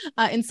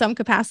 in some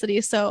capacity.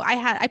 So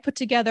I put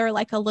together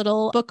like a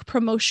little book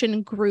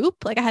promotion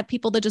group. Like I had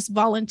people that just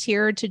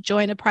volunteered to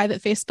join a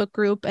private Facebook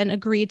group and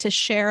agreed to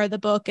share the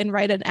book and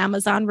write an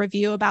Amazon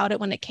review about it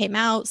when it came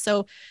out.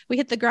 So we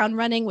hit the ground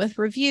running with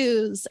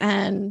reviews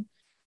and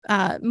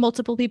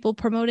multiple people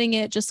promoting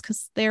it just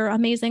because they're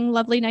amazing,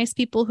 lovely, nice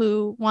people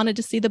who wanted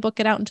to see the book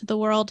get out into the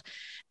world.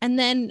 And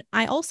then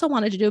I also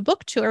wanted to do a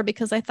book tour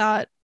because I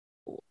thought,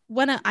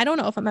 I don't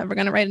know if I'm ever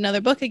going to write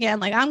another book again.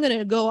 Like, I'm going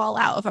to go all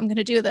out if I'm going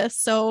to do this.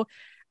 So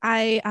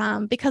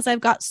because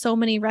I've got so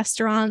many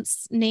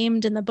restaurants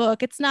named in the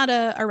book, it's not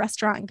a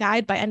restaurant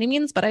guide by any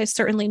means, but I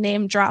certainly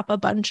name drop a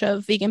bunch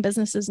of vegan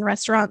businesses and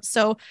restaurants.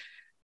 So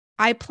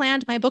I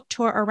planned my book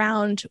tour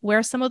around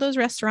where some of those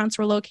restaurants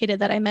were located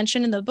that I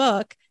mentioned in the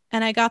book,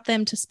 and I got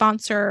them to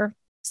sponsor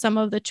some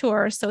of the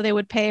tours. So they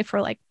would pay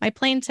for like my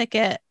plane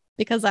ticket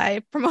because I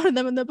promoted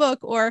them in the book,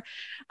 or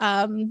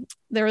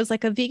there was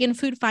like a vegan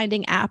food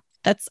finding app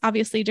that's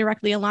obviously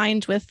directly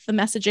aligned with the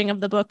messaging of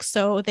the book.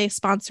 So they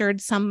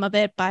sponsored some of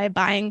it by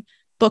buying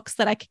books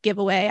that I could give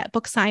away at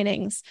book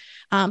signings.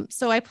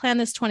 So I planned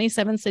this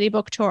 27 city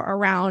book tour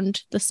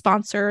around the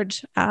sponsored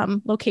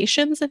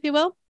locations, if you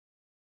will.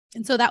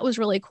 And so that was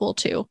really cool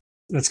too.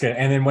 That's good.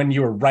 And then when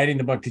you were writing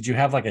the book, did you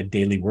have like a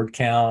daily word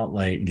count?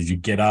 Like, did you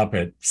get up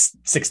at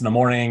 6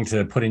 a.m.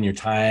 to put in your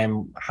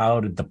time?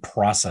 How did the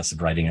process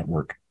of writing it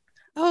work?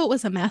 Oh, it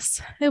was a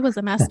mess. It was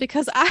a mess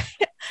because I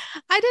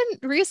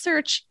didn't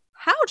research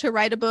how to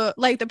write a book,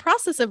 like the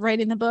process of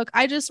writing the book.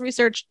 I just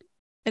researched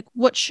like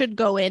what should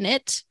go in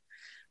it.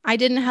 I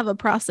didn't have a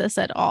process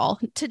at all.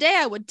 Today,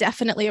 I would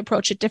definitely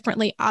approach it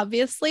differently,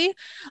 obviously.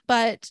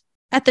 But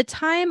at the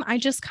time, I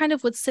just kind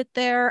of would sit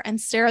there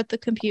and stare at the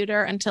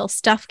computer until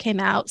stuff came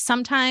out.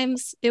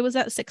 Sometimes it was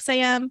at 6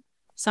 a.m.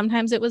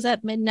 Sometimes it was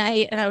at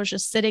midnight, and I was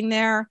just sitting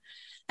there.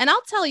 And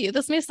I'll tell you,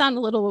 this may sound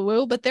a little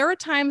woo, but there were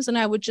times when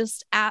I would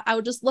just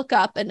look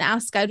up and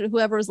ask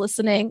whoever was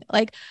listening,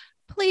 like,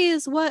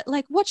 please,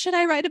 what should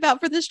I write about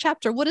for this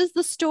chapter? What is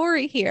the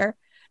story here?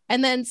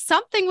 And then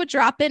something would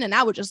drop in and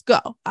I would just go.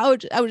 I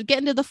would get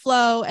into the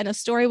flow and a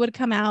story would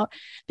come out,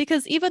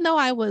 because even though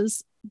I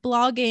was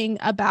blogging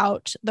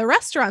about the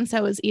restaurants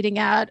I was eating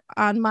at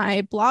on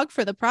my blog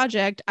for the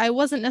project, I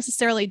wasn't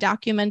necessarily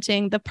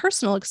documenting the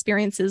personal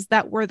experiences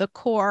that were the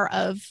core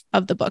of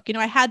the book.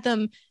 I had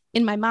them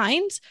in my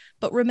mind,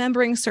 but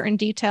remembering certain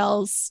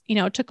details,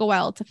 it took a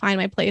while to find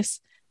my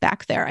place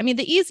back there. I mean,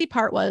 the easy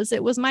part was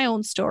it was my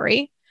own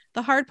story.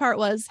 The hard part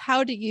was,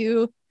 how do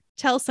you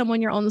tell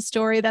someone your own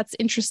story that's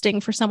interesting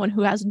for someone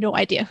who has no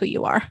idea who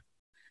you are?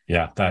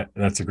 Yeah,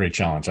 that's a great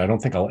challenge. I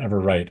don't think I'll ever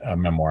write a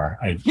memoir.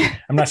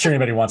 I'm not sure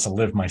anybody wants to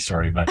live my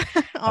story, but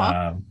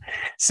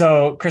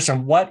so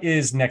Kristin, what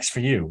is next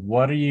for you?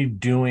 What are you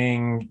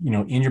doing,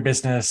 in your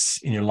business,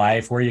 in your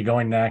life? Where are you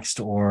going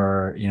next?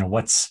 Or,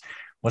 what's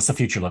the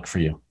future look for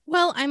you?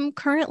 Well, I'm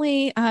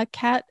currently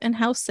cat and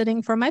house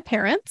sitting for my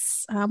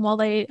parents while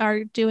they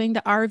are doing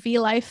the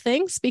RV life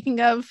thing. Speaking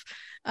of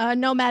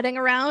nomading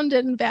around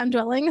and van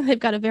dwelling, they've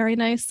got a very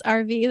nice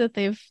RV that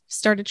they've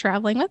started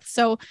traveling with.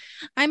 So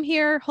I'm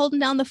here holding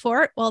down the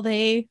fort while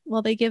they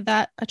give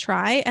that a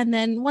try. And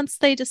then once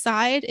they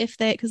decide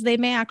because they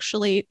may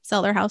actually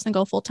sell their house and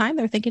go full time,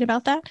 they're thinking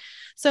about that.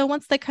 So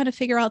once they kind of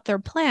figure out their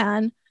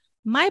plan,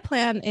 my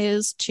plan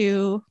is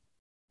to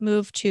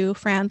move to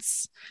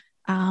France,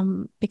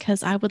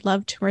 because I would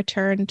love to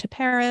return to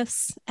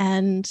Paris,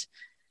 and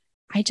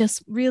I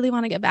just really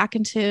want to get back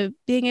into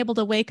being able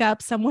to wake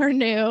up somewhere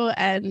new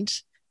and,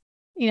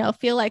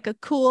 feel like a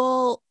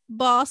cool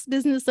boss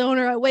business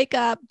owner. I wake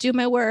up, do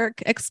my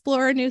work,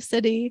 explore a new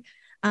city.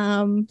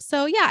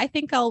 So yeah, I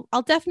think I'll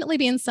definitely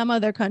be in some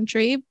other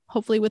country,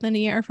 hopefully within a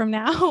year from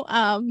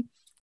now.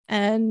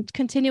 And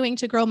continuing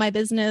to grow my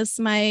business.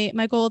 My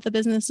goal of the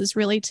business is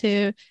really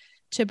to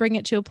bring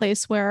it to a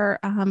place where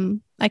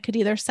I could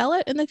either sell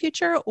it in the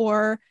future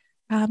or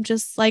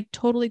just like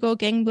totally go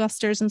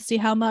gangbusters and see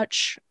how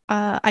much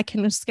I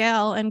can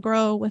scale and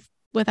grow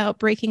without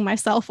breaking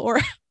myself or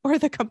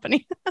the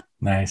company.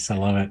 Nice. I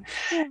love it.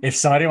 Yeah. If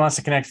somebody wants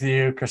to connect with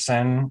you,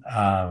 Kristin,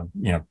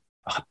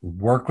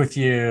 work with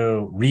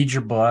you, read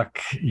your book,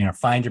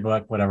 find your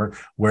book, whatever,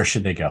 where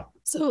should they go?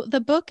 So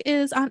the book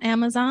is on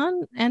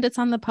Amazon and it's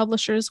on the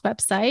publisher's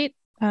website.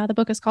 The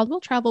book is called We'll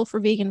Travel for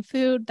Vegan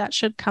Food. That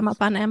should come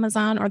up on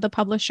Amazon, or the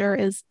publisher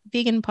is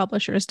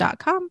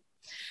veganpublishers.com.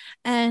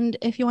 And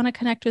if you want to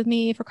connect with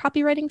me for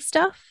copywriting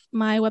stuff,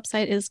 my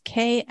website is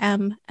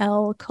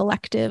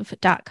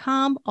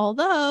kmlcollective.com.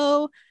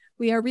 Although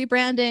we are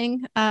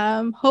rebranding,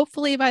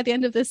 hopefully by the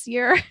end of this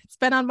year. It's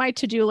been on my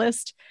to-do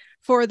list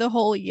for the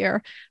whole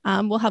year.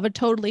 We'll have a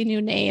totally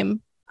new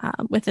name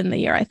within the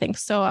year, I think.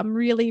 So I'm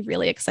really,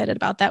 really excited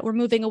about that. We're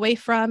moving away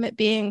from it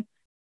being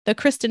the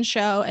Kristin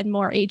show and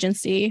more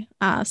agency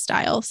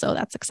style. So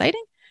that's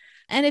exciting.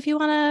 And if you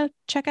want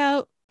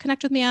to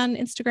connect with me on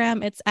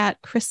Instagram, it's at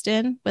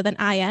Kristin with an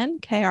IN,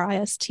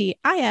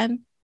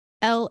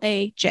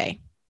 KRISTINLAJ.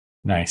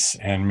 Nice.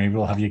 And maybe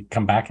we'll have you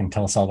come back and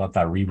tell us all about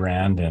that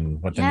rebrand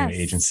and what the new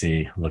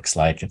agency looks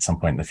like at some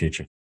point in the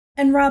future.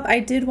 And Rob, I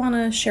did want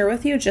to share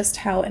with you just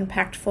how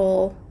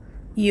impactful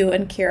you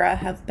and Kira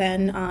have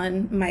been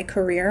on my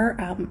career.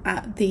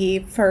 At the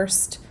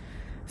first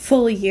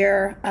full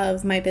year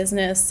of my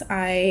business,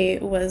 I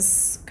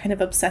was kind of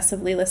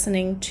obsessively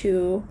listening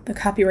to the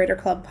Copywriter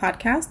Club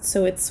podcast.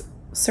 So it's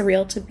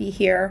surreal to be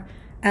here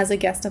as a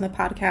guest on the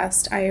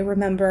podcast. I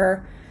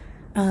remember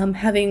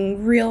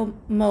having real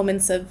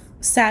moments of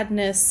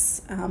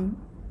sadness,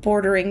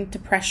 bordering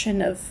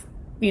depression, of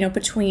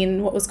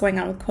between what was going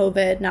on with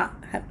COVID,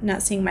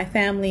 not seeing my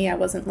family, I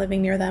wasn't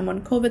living near them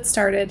when COVID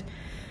started,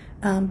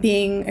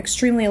 being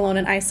extremely alone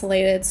and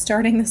isolated,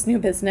 starting this new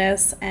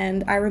business.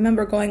 And I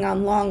remember going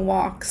on long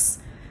walks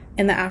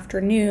in the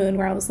afternoon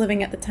where I was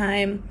living at the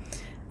time,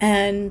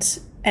 and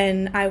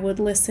I would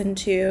listen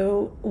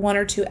to one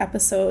or two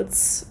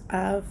episodes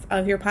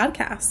of your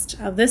podcast,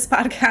 of this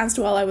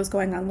podcast, while I was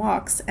going on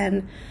walks.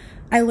 And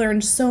I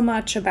learned so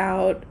much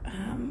about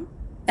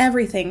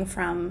everything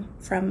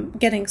from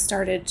getting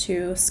started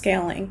to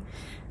scaling.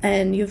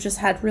 And you've just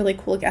had really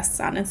cool guests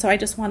on. And so I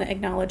just want to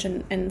acknowledge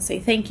and say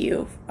thank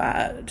you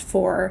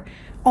for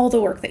all the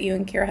work that you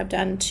and Kira have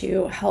done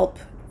to help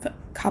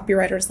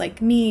copywriters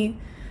like me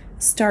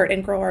start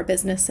and grow our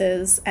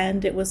businesses.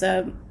 And it was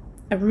a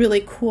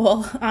really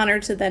cool honor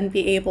to then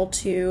be able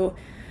to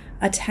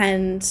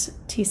attend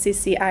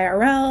TCC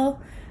IRL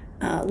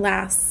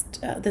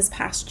this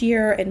past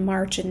year in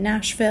March in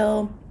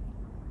Nashville.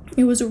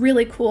 It was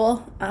really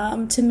cool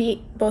to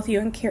meet both you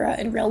and Kira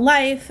in real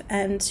life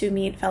and to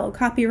meet fellow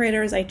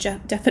copywriters. I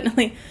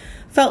definitely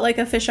felt like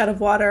a fish out of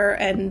water.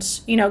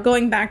 And,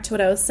 going back to what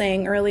I was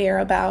saying earlier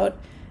about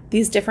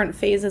these different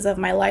phases of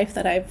my life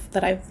that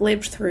I've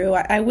lived through,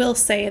 I will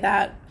say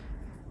that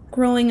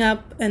growing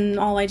up and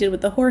all I did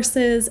with the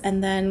horses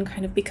and then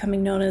kind of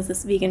becoming known as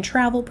this vegan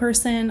travel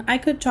person, I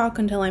could talk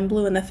until I'm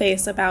blue in the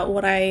face about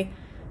what I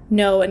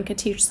know and could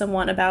teach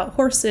someone about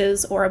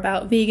horses or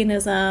about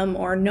veganism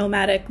or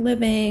nomadic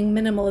living,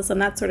 minimalism,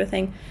 that sort of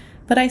thing.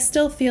 But I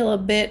still feel a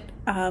bit,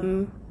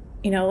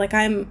 like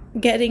I'm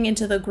getting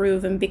into the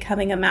groove and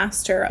becoming a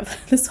master of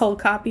this whole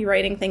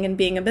copywriting thing and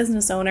being a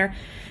business owner.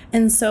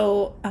 And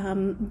so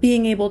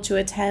being able to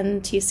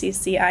attend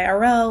TCC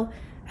IRL,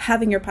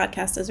 having your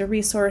podcast as a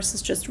resource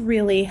has just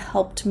really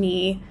helped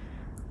me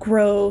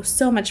grow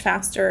so much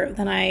faster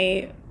than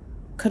I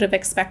could have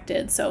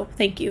expected. So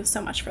thank you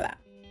so much for that.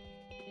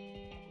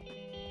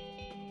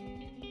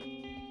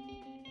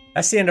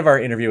 That's the end of our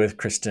interview with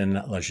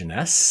Kristin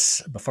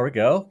Lajeunesse. Before we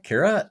go,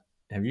 Kira,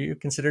 have you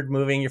considered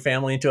moving your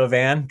family into a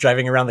van,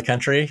 driving around the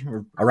country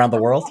or around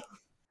the world?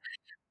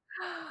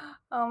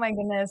 Oh my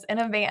goodness, in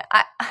a van.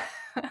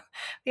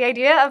 The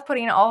idea of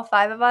putting all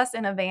 5 of us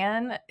in a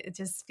van, it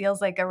just feels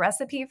like a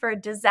recipe for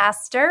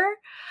disaster.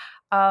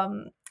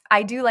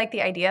 I do like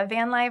the idea of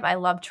van life. I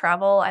love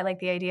travel. I like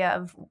the idea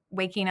of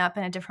waking up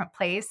in a different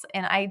place.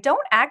 And I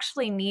don't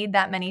actually need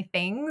that many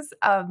things.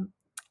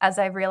 As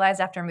I've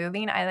realized after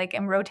moving, I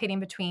am rotating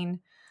between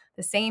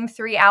the same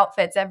 3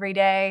 outfits every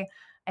day.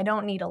 I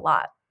don't need a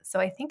lot. So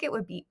I think it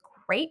would be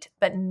great,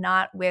 but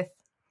not with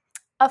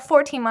a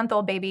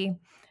 14-month-old baby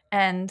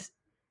and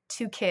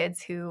 2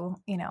 kids who,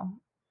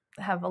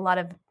 have a lot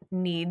of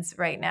needs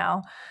right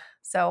now.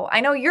 So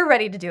I know you're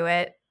ready to do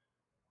it,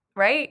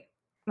 right?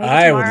 Maybe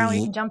tomorrow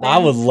you can jump in. I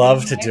would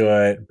love to do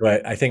it,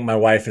 but I think my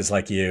wife is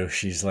like you.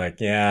 She's like,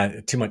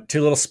 yeah, too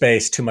little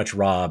space, too much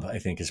Rob, I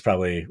think is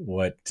probably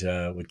what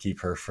would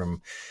keep her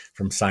from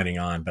signing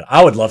on. But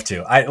I would love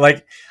to.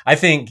 I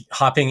think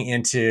hopping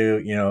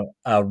into,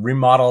 a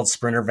remodeled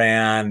Sprinter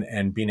van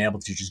and being able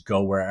to just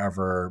go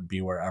wherever,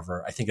 be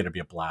wherever, I think it'd be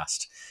a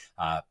blast.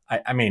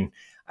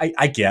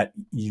 I get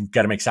you've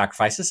got to make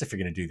sacrifices if you're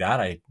going to do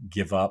that. I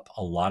give up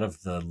a lot of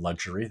the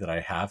luxury that I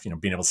have,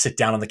 being able to sit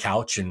down on the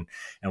couch and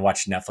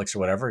watch Netflix or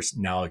whatever.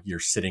 Now you're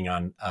sitting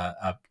on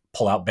a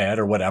pull-out bed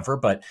or whatever.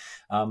 But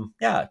who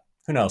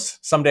knows?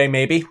 Someday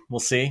maybe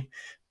we'll see.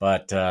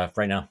 But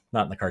right now,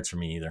 not in the cards for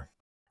me either.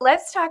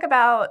 Let's talk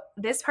about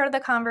this part of the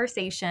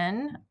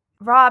conversation.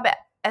 Rob,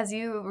 as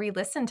you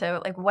re-listened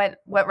to what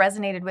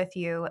resonated with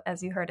you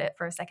as you heard it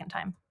for a second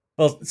time?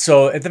 Well,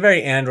 so at the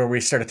very end where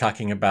we started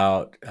talking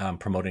about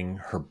promoting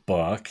her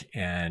book,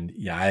 and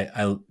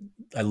I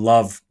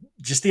love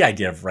just the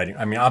idea of writing.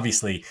 I mean,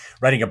 obviously,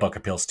 writing a book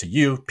appeals to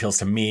you, appeals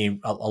to me,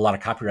 a lot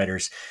of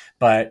copywriters.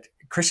 But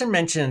Kristin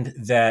mentioned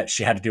that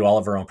she had to do all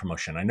of her own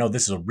promotion. I know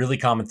this is a really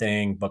common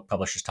thing. Book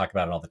publishers talk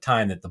about it all the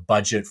time, that the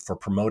budget for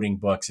promoting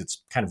books,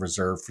 it's kind of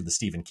reserved for the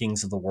Stephen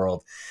Kings of the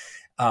world.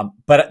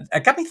 But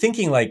it got me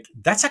thinking,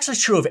 that's actually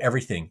true of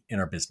everything in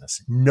our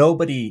business.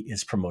 Nobody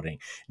is promoting,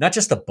 not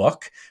just a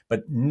book,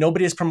 but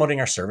nobody is promoting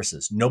our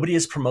services. Nobody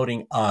is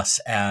promoting us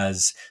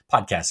as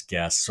podcast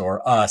guests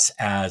or us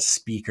as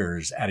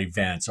speakers at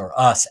events or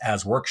us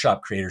as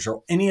workshop creators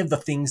or any of the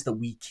things that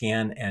we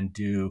can and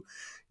do.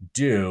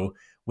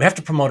 We have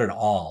to promote it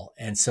all.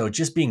 And so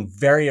just being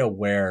very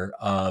aware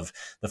of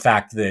the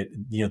fact that,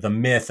 the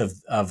myth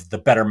of the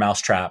better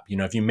mousetrap,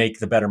 if you make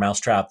the better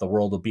mousetrap, the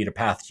world will beat a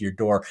path to your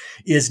door,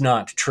 is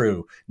not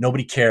true.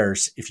 Nobody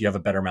cares if you have a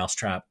better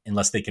mousetrap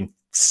unless they can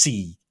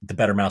see the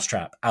better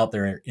mousetrap out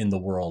there in the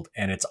world.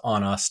 And it's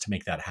on us to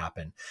make that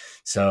happen.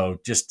 So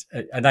just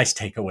a nice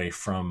takeaway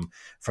from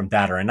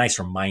that, or a nice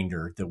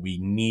reminder that we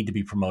need to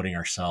be promoting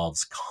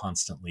ourselves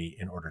constantly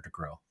in order to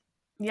grow.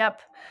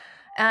 Yep.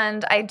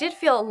 And I did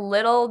feel a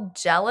little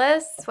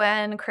jealous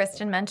when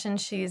Kristin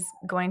mentioned she's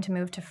going to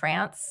move to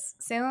France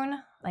soon.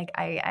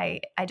 I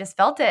just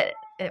felt it.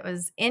 It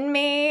was in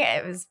me.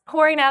 It was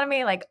pouring out of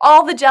me,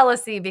 all the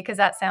jealousy, because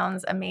that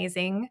sounds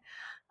amazing.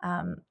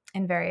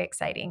 and very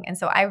exciting. And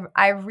so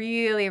I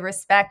really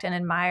respect and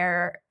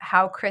admire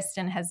how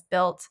Kristin has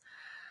built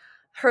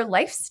her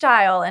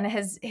lifestyle and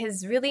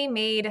has really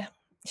made,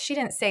 she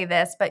didn't say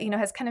this, but,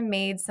 has kind of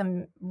made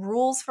some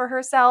rules for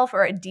herself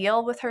or a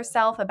deal with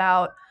herself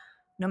about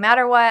no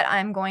matter what,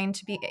 I'm going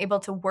to be able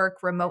to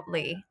work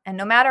remotely. And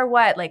no matter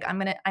what, like I'm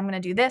going to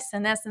do this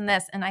and this and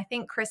this. And I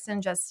think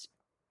Kristin just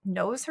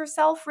knows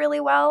herself really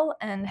well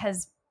and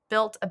has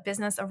built a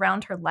business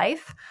around her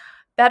life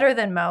better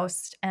than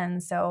most.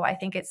 And so I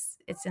think it's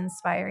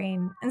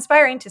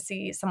inspiring to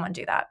see someone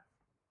do that.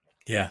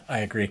 Yeah, I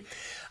agree.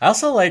 I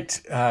also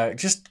liked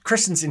just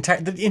Kristin's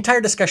the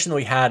entire discussion that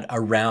we had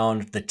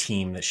around the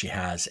team that she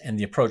has and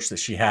the approach that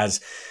she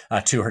has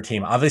to her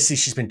team. Obviously,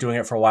 she's been doing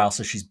it for a while,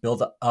 so she's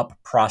built up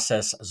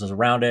processes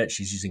around it.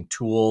 She's using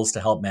tools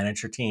to help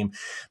manage her team,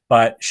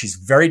 but she's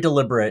very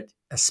deliberate,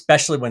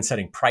 especially when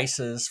setting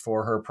prices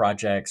for her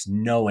projects,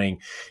 knowing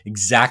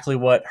exactly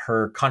what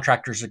her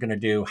contractors are going to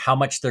do, how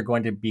much they're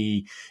going to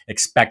be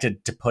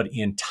expected to put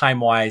in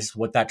time-wise,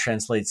 what that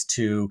translates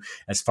to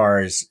as far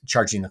as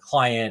charging the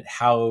client,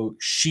 how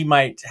she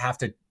might have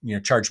to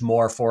charge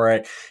more for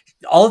it.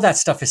 All of that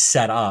stuff is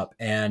set up.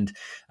 And,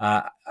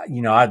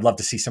 I'd love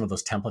to see some of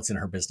those templates in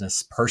her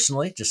business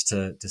personally, just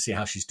to see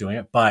how she's doing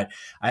it. But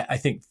I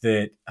think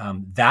that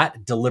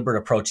that deliberate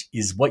approach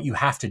is what you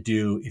have to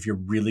do if you're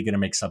really going to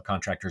make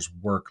subcontractors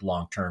work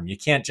long-term. You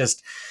can't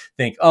just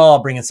think, oh,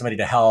 I'll bring in somebody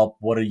to help.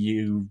 What do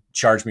you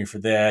charge me for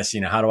this?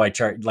 How do I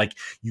charge? Like,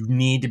 you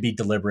need to be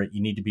deliberate.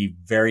 You need to be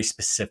very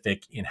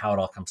specific in how it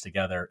all comes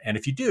together. And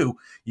if you do,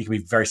 you can be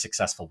very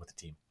successful with the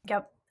team.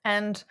 Yep.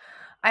 And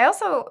I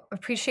also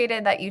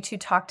appreciated that you two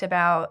talked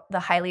about the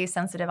highly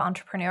sensitive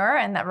entrepreneur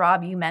and that,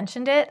 Rob, you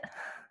mentioned it.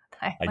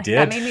 I did.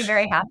 That made me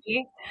very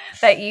happy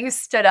that you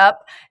stood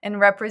up and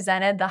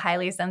represented the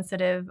highly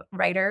sensitive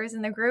writers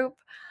in the group.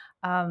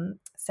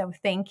 So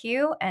thank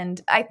you. And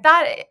I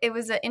thought it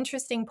was an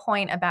interesting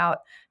point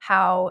about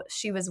how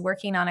she was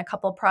working on a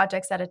couple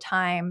projects at a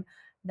time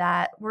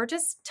that were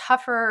just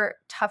tougher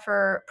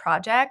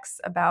projects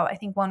about, I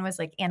think one was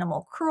like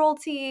animal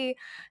cruelty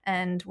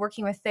and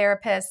working with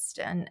therapists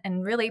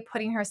and really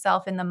putting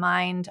herself in the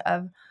mind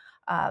of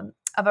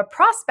a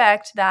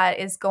prospect that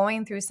is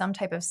going through some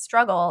type of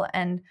struggle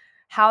and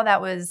how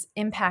that was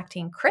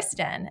impacting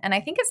Kristin. And I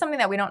think it's something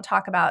that we don't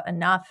talk about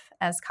enough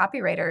as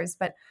copywriters,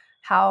 but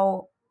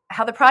how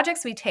the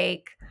projects we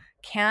take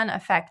can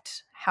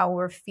affect how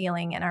we're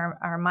feeling and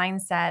our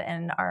mindset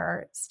and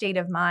our state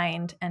of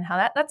mind, and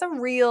how that's a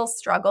real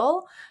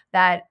struggle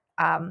that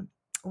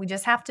we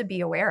just have to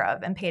be aware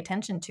of and pay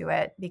attention to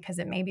it, because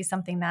it may be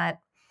something that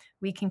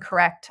we can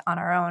correct on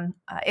our own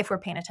if we're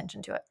paying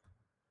attention to it.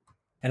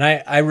 And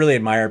I really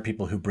admire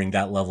people who bring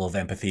that level of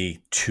empathy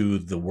to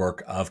the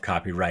work of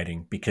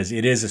copywriting, because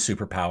it is a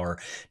superpower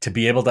to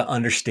be able to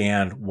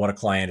understand what a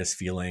client is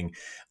feeling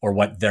or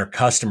what their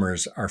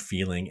customers are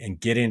feeling and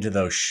get into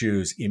those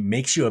shoes. It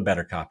makes you a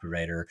better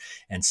copywriter.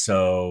 And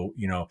so,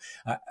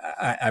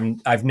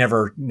 I've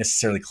never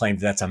necessarily claimed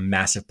that's a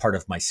massive part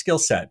of my skill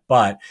set,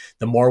 but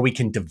the more we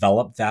can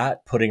develop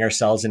that, putting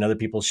ourselves in other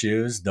people's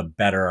shoes, the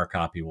better our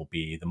copy will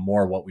be, the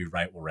more what we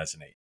write will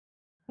resonate.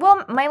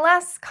 Well, my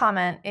last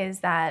comment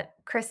is that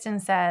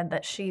Kristin said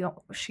that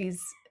she's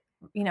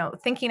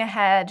thinking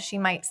ahead. She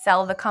might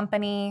sell the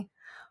company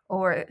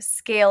or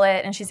scale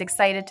it, and she's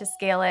excited to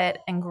scale it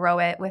and grow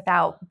it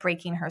without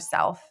breaking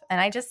herself.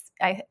 And I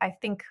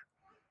think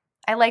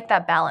I like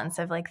that balance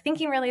of like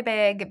thinking really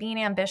big,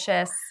 being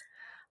ambitious,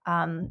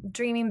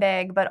 dreaming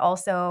big, but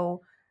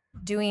also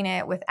doing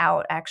it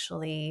without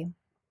actually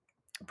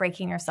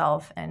breaking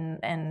yourself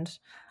and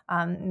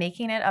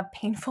making it a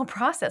painful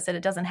process, that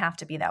it doesn't have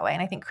to be that way.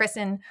 And I think,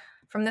 Kristin,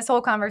 from this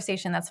whole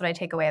conversation, that's what I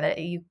take away, that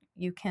you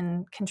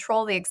can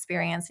control the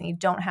experience and you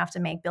don't have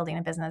to make building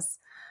a business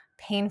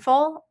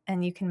painful,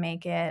 and you can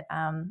make it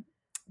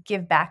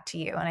give back to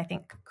you. And I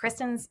think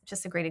Kristin's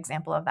just a great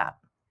example of that.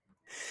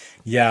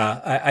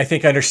 Yeah, I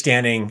think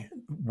understanding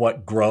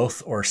what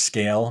growth or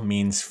scale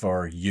means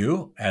for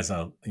you as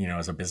a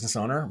business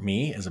owner,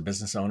 me as a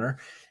business owner,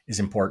 is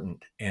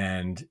important.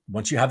 And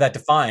once you have that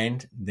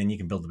defined, then you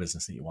can build the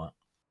business that you want.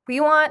 We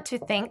want to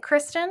thank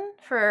Kristin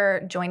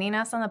for joining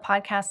us on the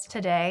podcast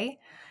today.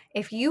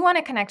 If you want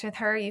to connect with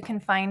her, you can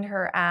find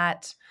her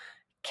at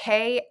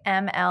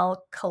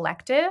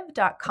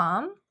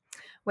kmlcollective.com,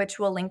 which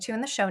we'll link to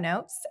in the show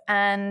notes.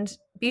 And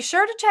be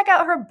sure to check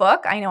out her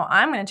book. I know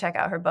I'm going to check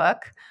out her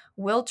book,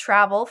 Will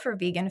Travel for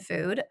Vegan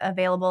Food,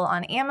 available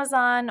on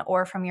Amazon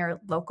or from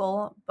your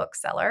local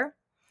bookseller.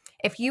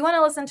 If you want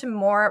to listen to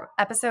more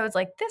episodes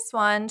like this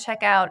one,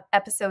 check out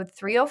episode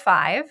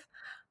 305,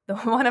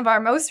 one of our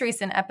most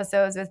recent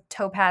episodes with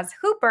Topaz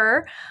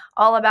Hooper,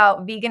 all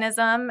about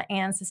veganism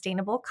and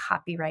sustainable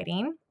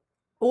copywriting,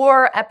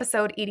 or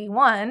episode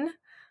 81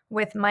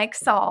 with Mike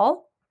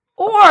Saul,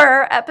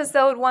 or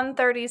episode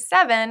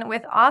 137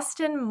 with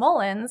Austin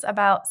Mullins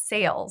about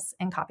sales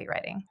and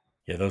copywriting.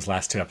 Yeah, those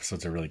last 2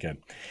 episodes are really good.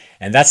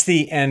 And that's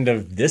the end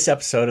of this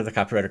episode of the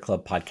Copywriter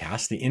Club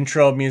podcast. The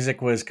intro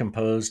music was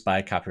composed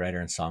by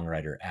copywriter and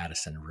songwriter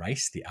Addison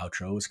Rice. The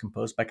outro was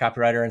composed by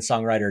copywriter and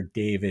songwriter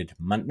David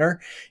Muntner.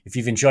 If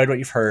you've enjoyed what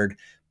you've heard,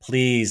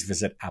 please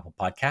visit Apple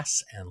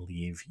Podcasts and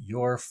leave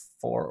your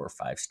 4 or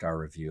 5 star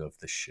review of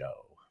the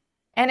show.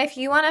 And if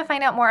you want to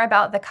find out more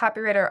about the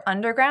Copywriter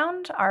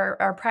Underground,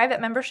 our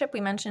private membership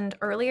we mentioned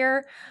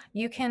earlier,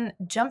 you can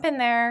jump in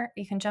there.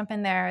 You can jump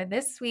in there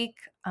this week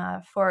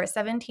for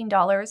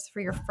 $17 for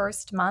your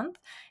first month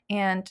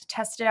and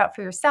test it out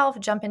for yourself.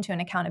 Jump into an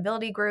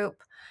accountability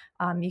group.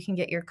 You can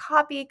get your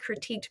copy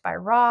critiqued by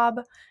Rob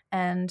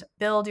and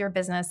build your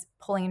business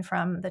pulling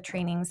from the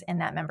trainings in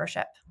that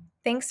membership.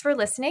 Thanks for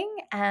listening,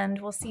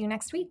 and we'll see you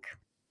next week.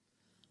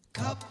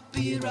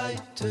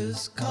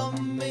 Copywriters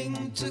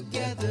coming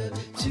together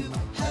to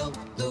help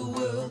the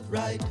world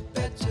write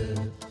better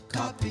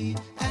copy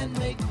and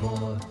make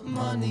more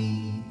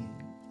money.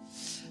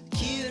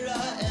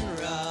 Kira and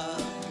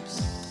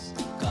Rob's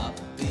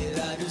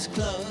Copywriters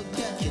Club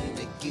can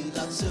make you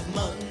lots of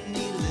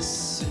money.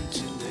 Listen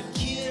to it.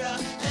 Kira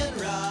and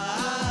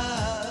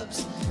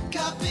Rob's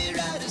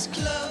Copywriters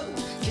Club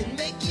can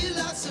make you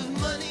lots of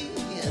money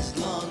as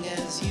long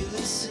as you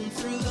listen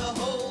through the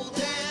whole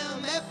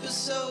damn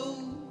episode.